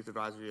about the Youth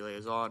Advisory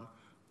Liaison,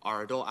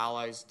 our adult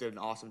allies did an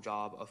awesome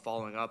job of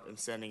following up and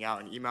sending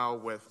out an email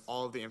with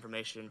all of the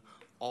information,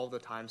 all the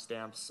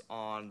timestamps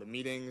on the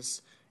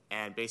meetings,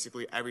 and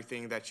basically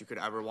everything that you could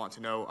ever want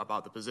to know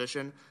about the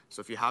position. So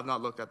if you have not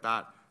looked at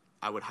that,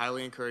 I would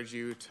highly encourage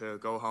you to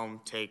go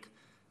home, take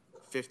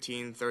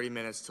 15, 30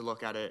 minutes to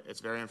look at it.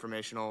 It's very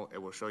informational.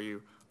 It will show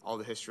you all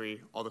the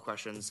history, all the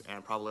questions,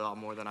 and probably a lot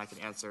more than I can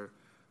answer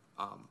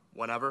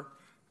whenever.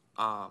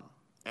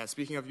 And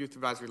speaking of Youth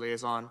Advisory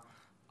Liaison,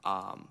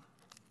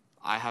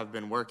 I have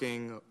been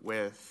working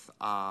with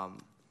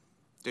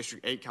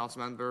District 8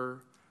 Councilmember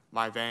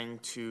Mai Vang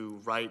to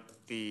write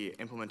the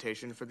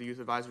implementation for the Youth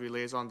Advisory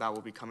Liaison. That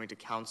will be coming to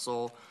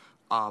Council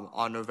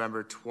on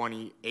November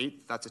 28th.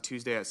 That's a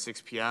Tuesday at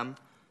 6 p.m.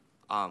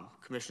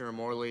 Commissioner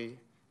Morley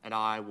and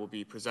I will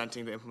be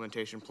presenting the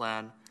implementation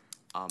plan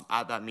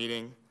at that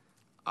meeting.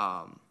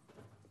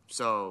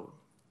 So,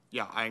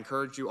 yeah, I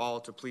encourage you all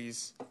to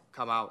please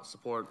come out,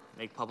 support,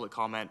 make public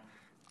comment.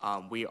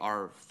 We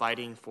are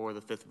fighting for the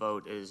fifth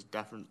vote. It's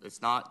definitely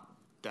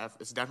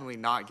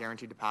not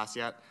guaranteed to pass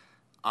yet.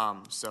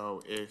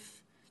 So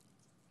if,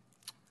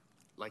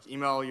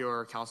 email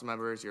your council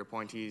members, your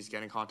appointees,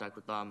 get in contact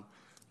with them,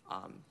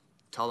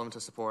 tell them to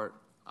support.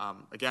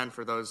 Again,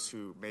 for those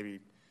who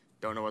maybe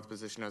don't know what the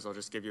position is, I'll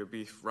just give you a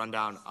brief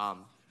rundown.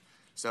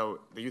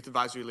 So the Youth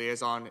Advisory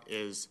Liaison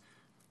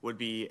would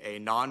be a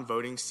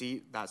non-voting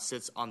seat that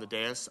sits on the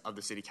dais of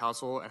the City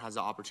Council and has the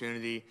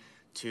opportunity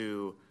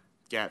to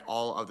get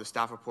all of the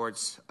staff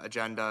reports,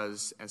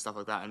 agendas, and stuff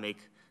like that, and make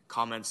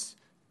comments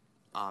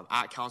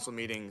at council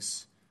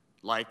meetings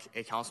like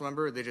a council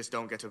member. They just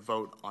don't get to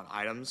vote on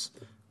items.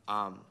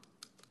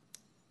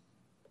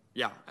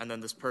 Yeah, and then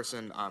this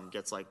person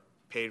gets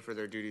paid for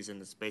their duties,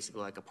 and it's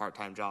basically like a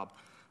part-time job.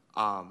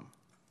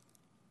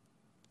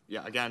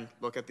 Yeah, again,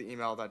 look at the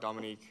email that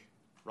Dominique,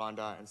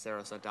 Rhonda, and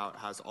Sarah sent out. It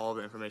has all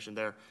the information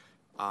there.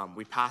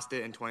 We passed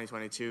it in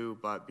 2022,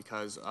 but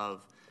because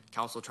of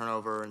council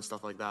turnover and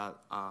stuff like that,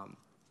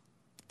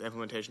 the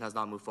implementation has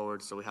not moved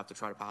forward, so we have to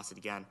try to pass it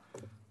again.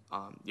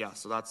 Yeah,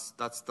 so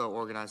that's the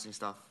organizing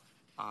stuff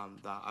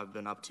that I've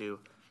been up to.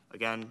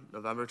 Again,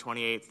 November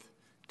 28th,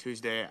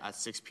 Tuesday at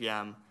 6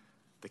 p.m.,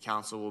 the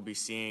council will be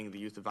seeing the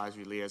Youth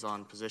Advisory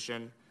Liaison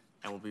position,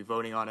 and we'll be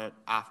voting on it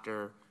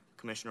after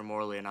Commissioner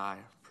Morley and I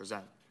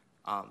present.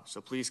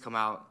 So please come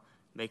out,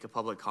 make a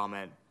public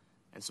comment,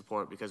 and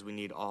support, because we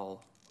need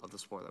all of the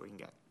support that we can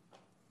get.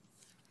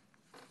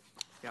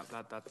 Yeah,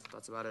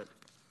 that's about it.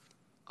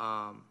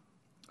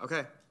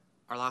 Okay,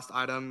 our last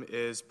item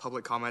is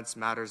public comments,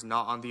 matters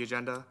not on the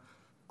agenda.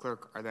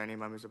 Clerk, are there any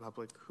members of the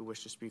public who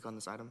wish to speak on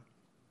this item?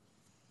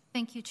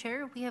 Thank you,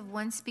 Chair. We have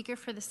one speaker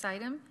for this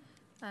item.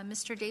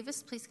 Mr.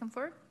 Davis, please come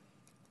forward.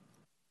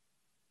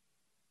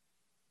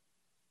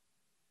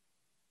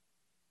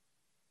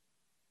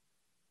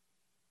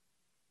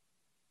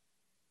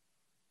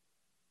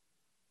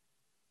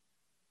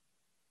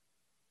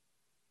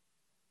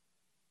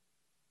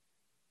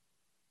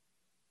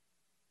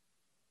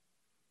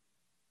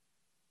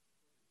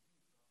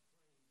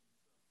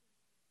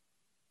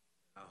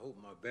 I hope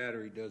my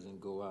battery doesn't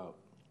go out.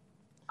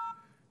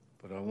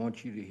 But I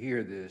want you to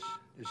hear this.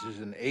 This is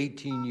an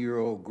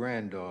 18-year-old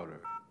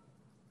granddaughter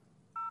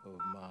of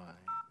mine.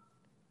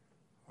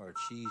 Our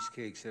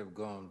cheesecakes have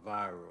gone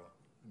viral.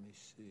 Let me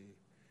see.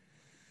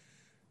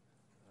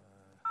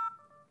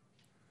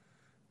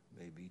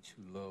 Maybe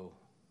too low.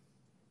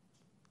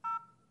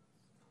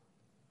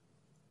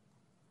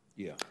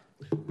 Yeah.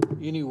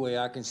 Anyway,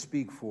 I can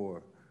speak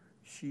for her.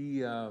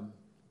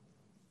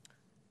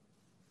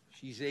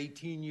 She's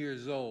 18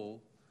 years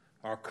old.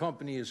 Our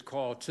company is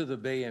called To the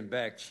Bay and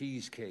Back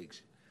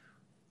Cheesecakes.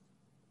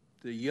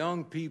 The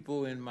young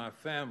people in my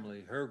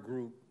family, her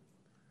group,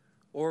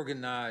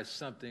 organized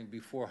something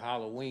before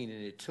Halloween,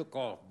 and it took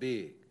off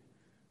big.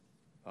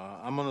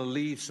 I'm going to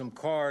leave some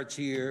cards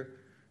here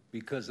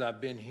because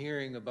I've been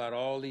hearing about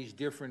all these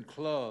different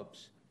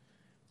clubs.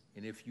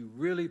 And if you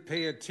really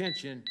pay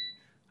attention,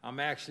 I'm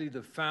actually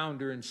the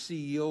founder and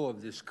CEO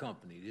of this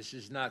company. This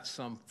is not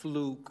some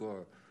fluke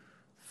or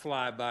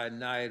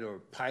fly-by-night or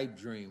pipe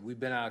dream. We've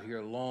been out here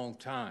a long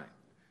time.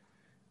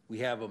 We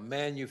have a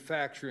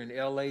manufacturer in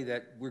LA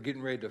that we're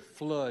getting ready to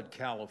flood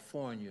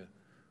California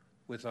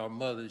with our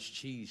mother's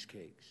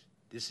cheesecakes.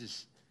 This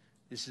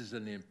is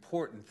an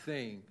important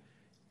thing.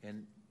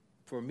 And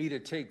for me to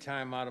take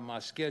time out of my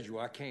schedule,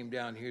 I came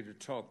down here to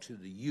talk to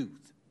the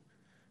youth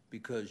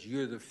because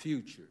you're the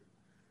future.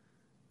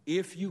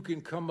 If you can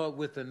come up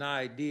with an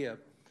idea,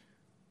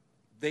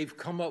 they've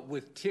come up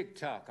with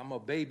TikTok. I'm a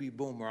baby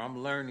boomer.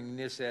 I'm learning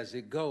this as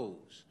it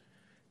goes.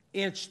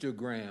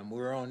 Instagram.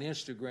 We're on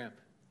Instagram.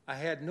 I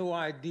had no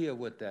idea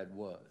what that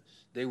was.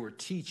 They were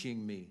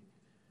teaching me.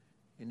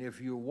 And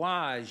if you're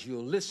wise,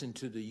 you'll listen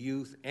to the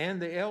youth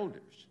and the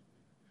elders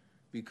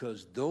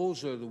because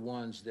those are the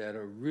ones that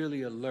are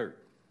really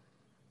alert.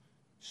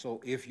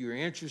 So if you're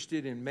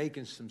interested in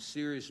making some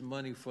serious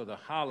money for the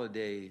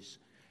holidays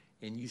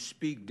and you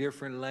speak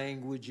different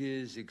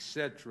languages,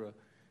 etc.,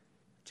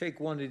 take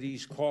one of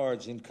these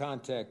cards and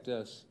contact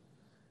us,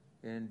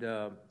 and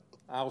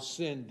I'll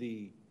send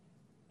the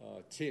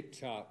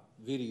TikTok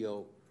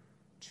video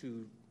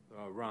to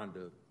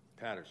Rhonda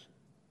Patterson.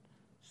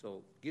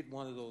 So get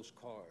one of those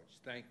cards.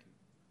 Thank you.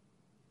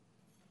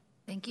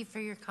 Thank you for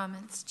your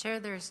comments. Chair,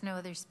 there's no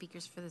other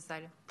speakers for this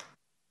item.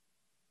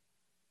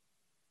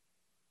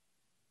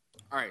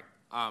 All right.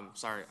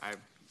 Sorry, I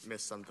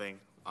missed something.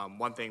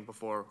 One thing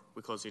before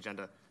we close the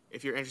agenda.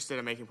 If you're interested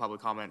in making public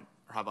comment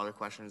or have other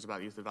questions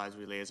about Youth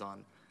Advisory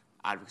Liaison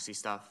advocacy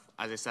stuff,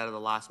 as I said at the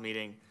last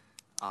meeting,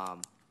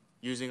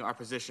 using our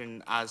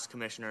position as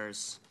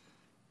commissioners,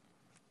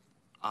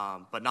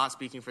 but not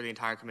speaking for the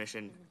entire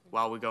commission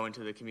while we go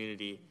into the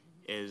community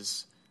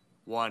is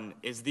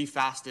the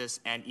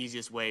fastest and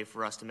easiest way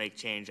for us to make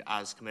change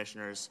as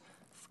commissioners,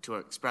 to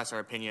express our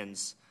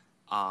opinions,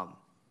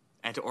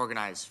 and to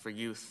organize for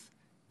youth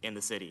in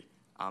the city.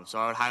 So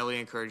I would highly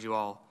encourage you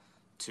all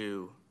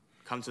to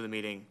come to the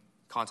meeting,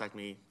 contact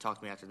me, talk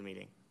to me after the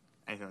meeting,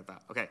 anything like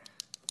that. Okay.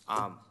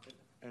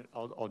 And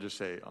I'll just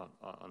say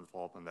on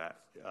follow-up on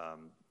that,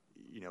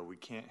 we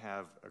can't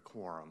have a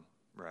quorum,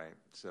 right?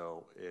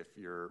 So if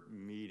you're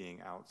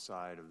meeting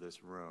outside of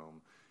this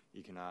room,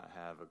 you cannot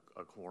have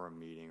a quorum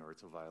meeting or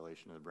it's a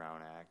violation of the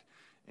Brown Act,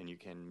 and you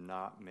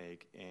cannot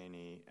make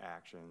any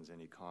actions,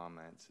 any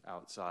comments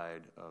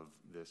outside of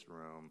this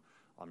room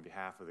on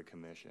behalf of the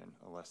commission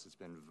unless it's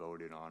been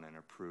voted on and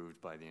approved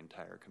by the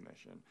entire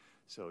commission.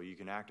 So you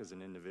can act as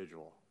an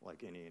individual,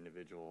 like any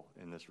individual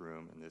in this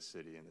room, in this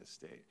city, in this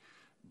state.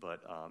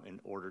 But in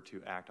order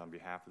to act on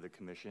behalf of the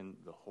commission,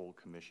 the whole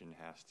commission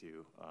has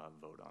to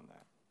vote on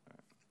that. All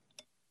right.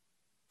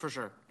 For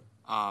sure.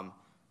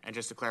 And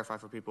just to clarify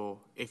for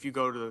people, if you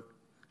go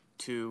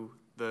to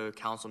the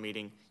council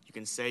meeting, you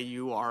can say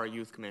you are a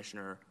youth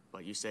commissioner,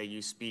 but you say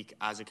you speak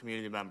as a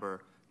community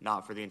member,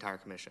 not for the entire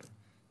commission.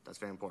 That's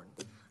very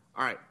important.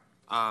 All right.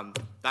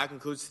 That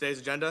concludes today's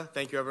agenda.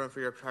 Thank you, everyone, for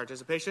your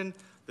participation.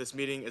 This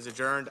meeting is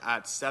adjourned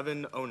at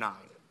 7:09.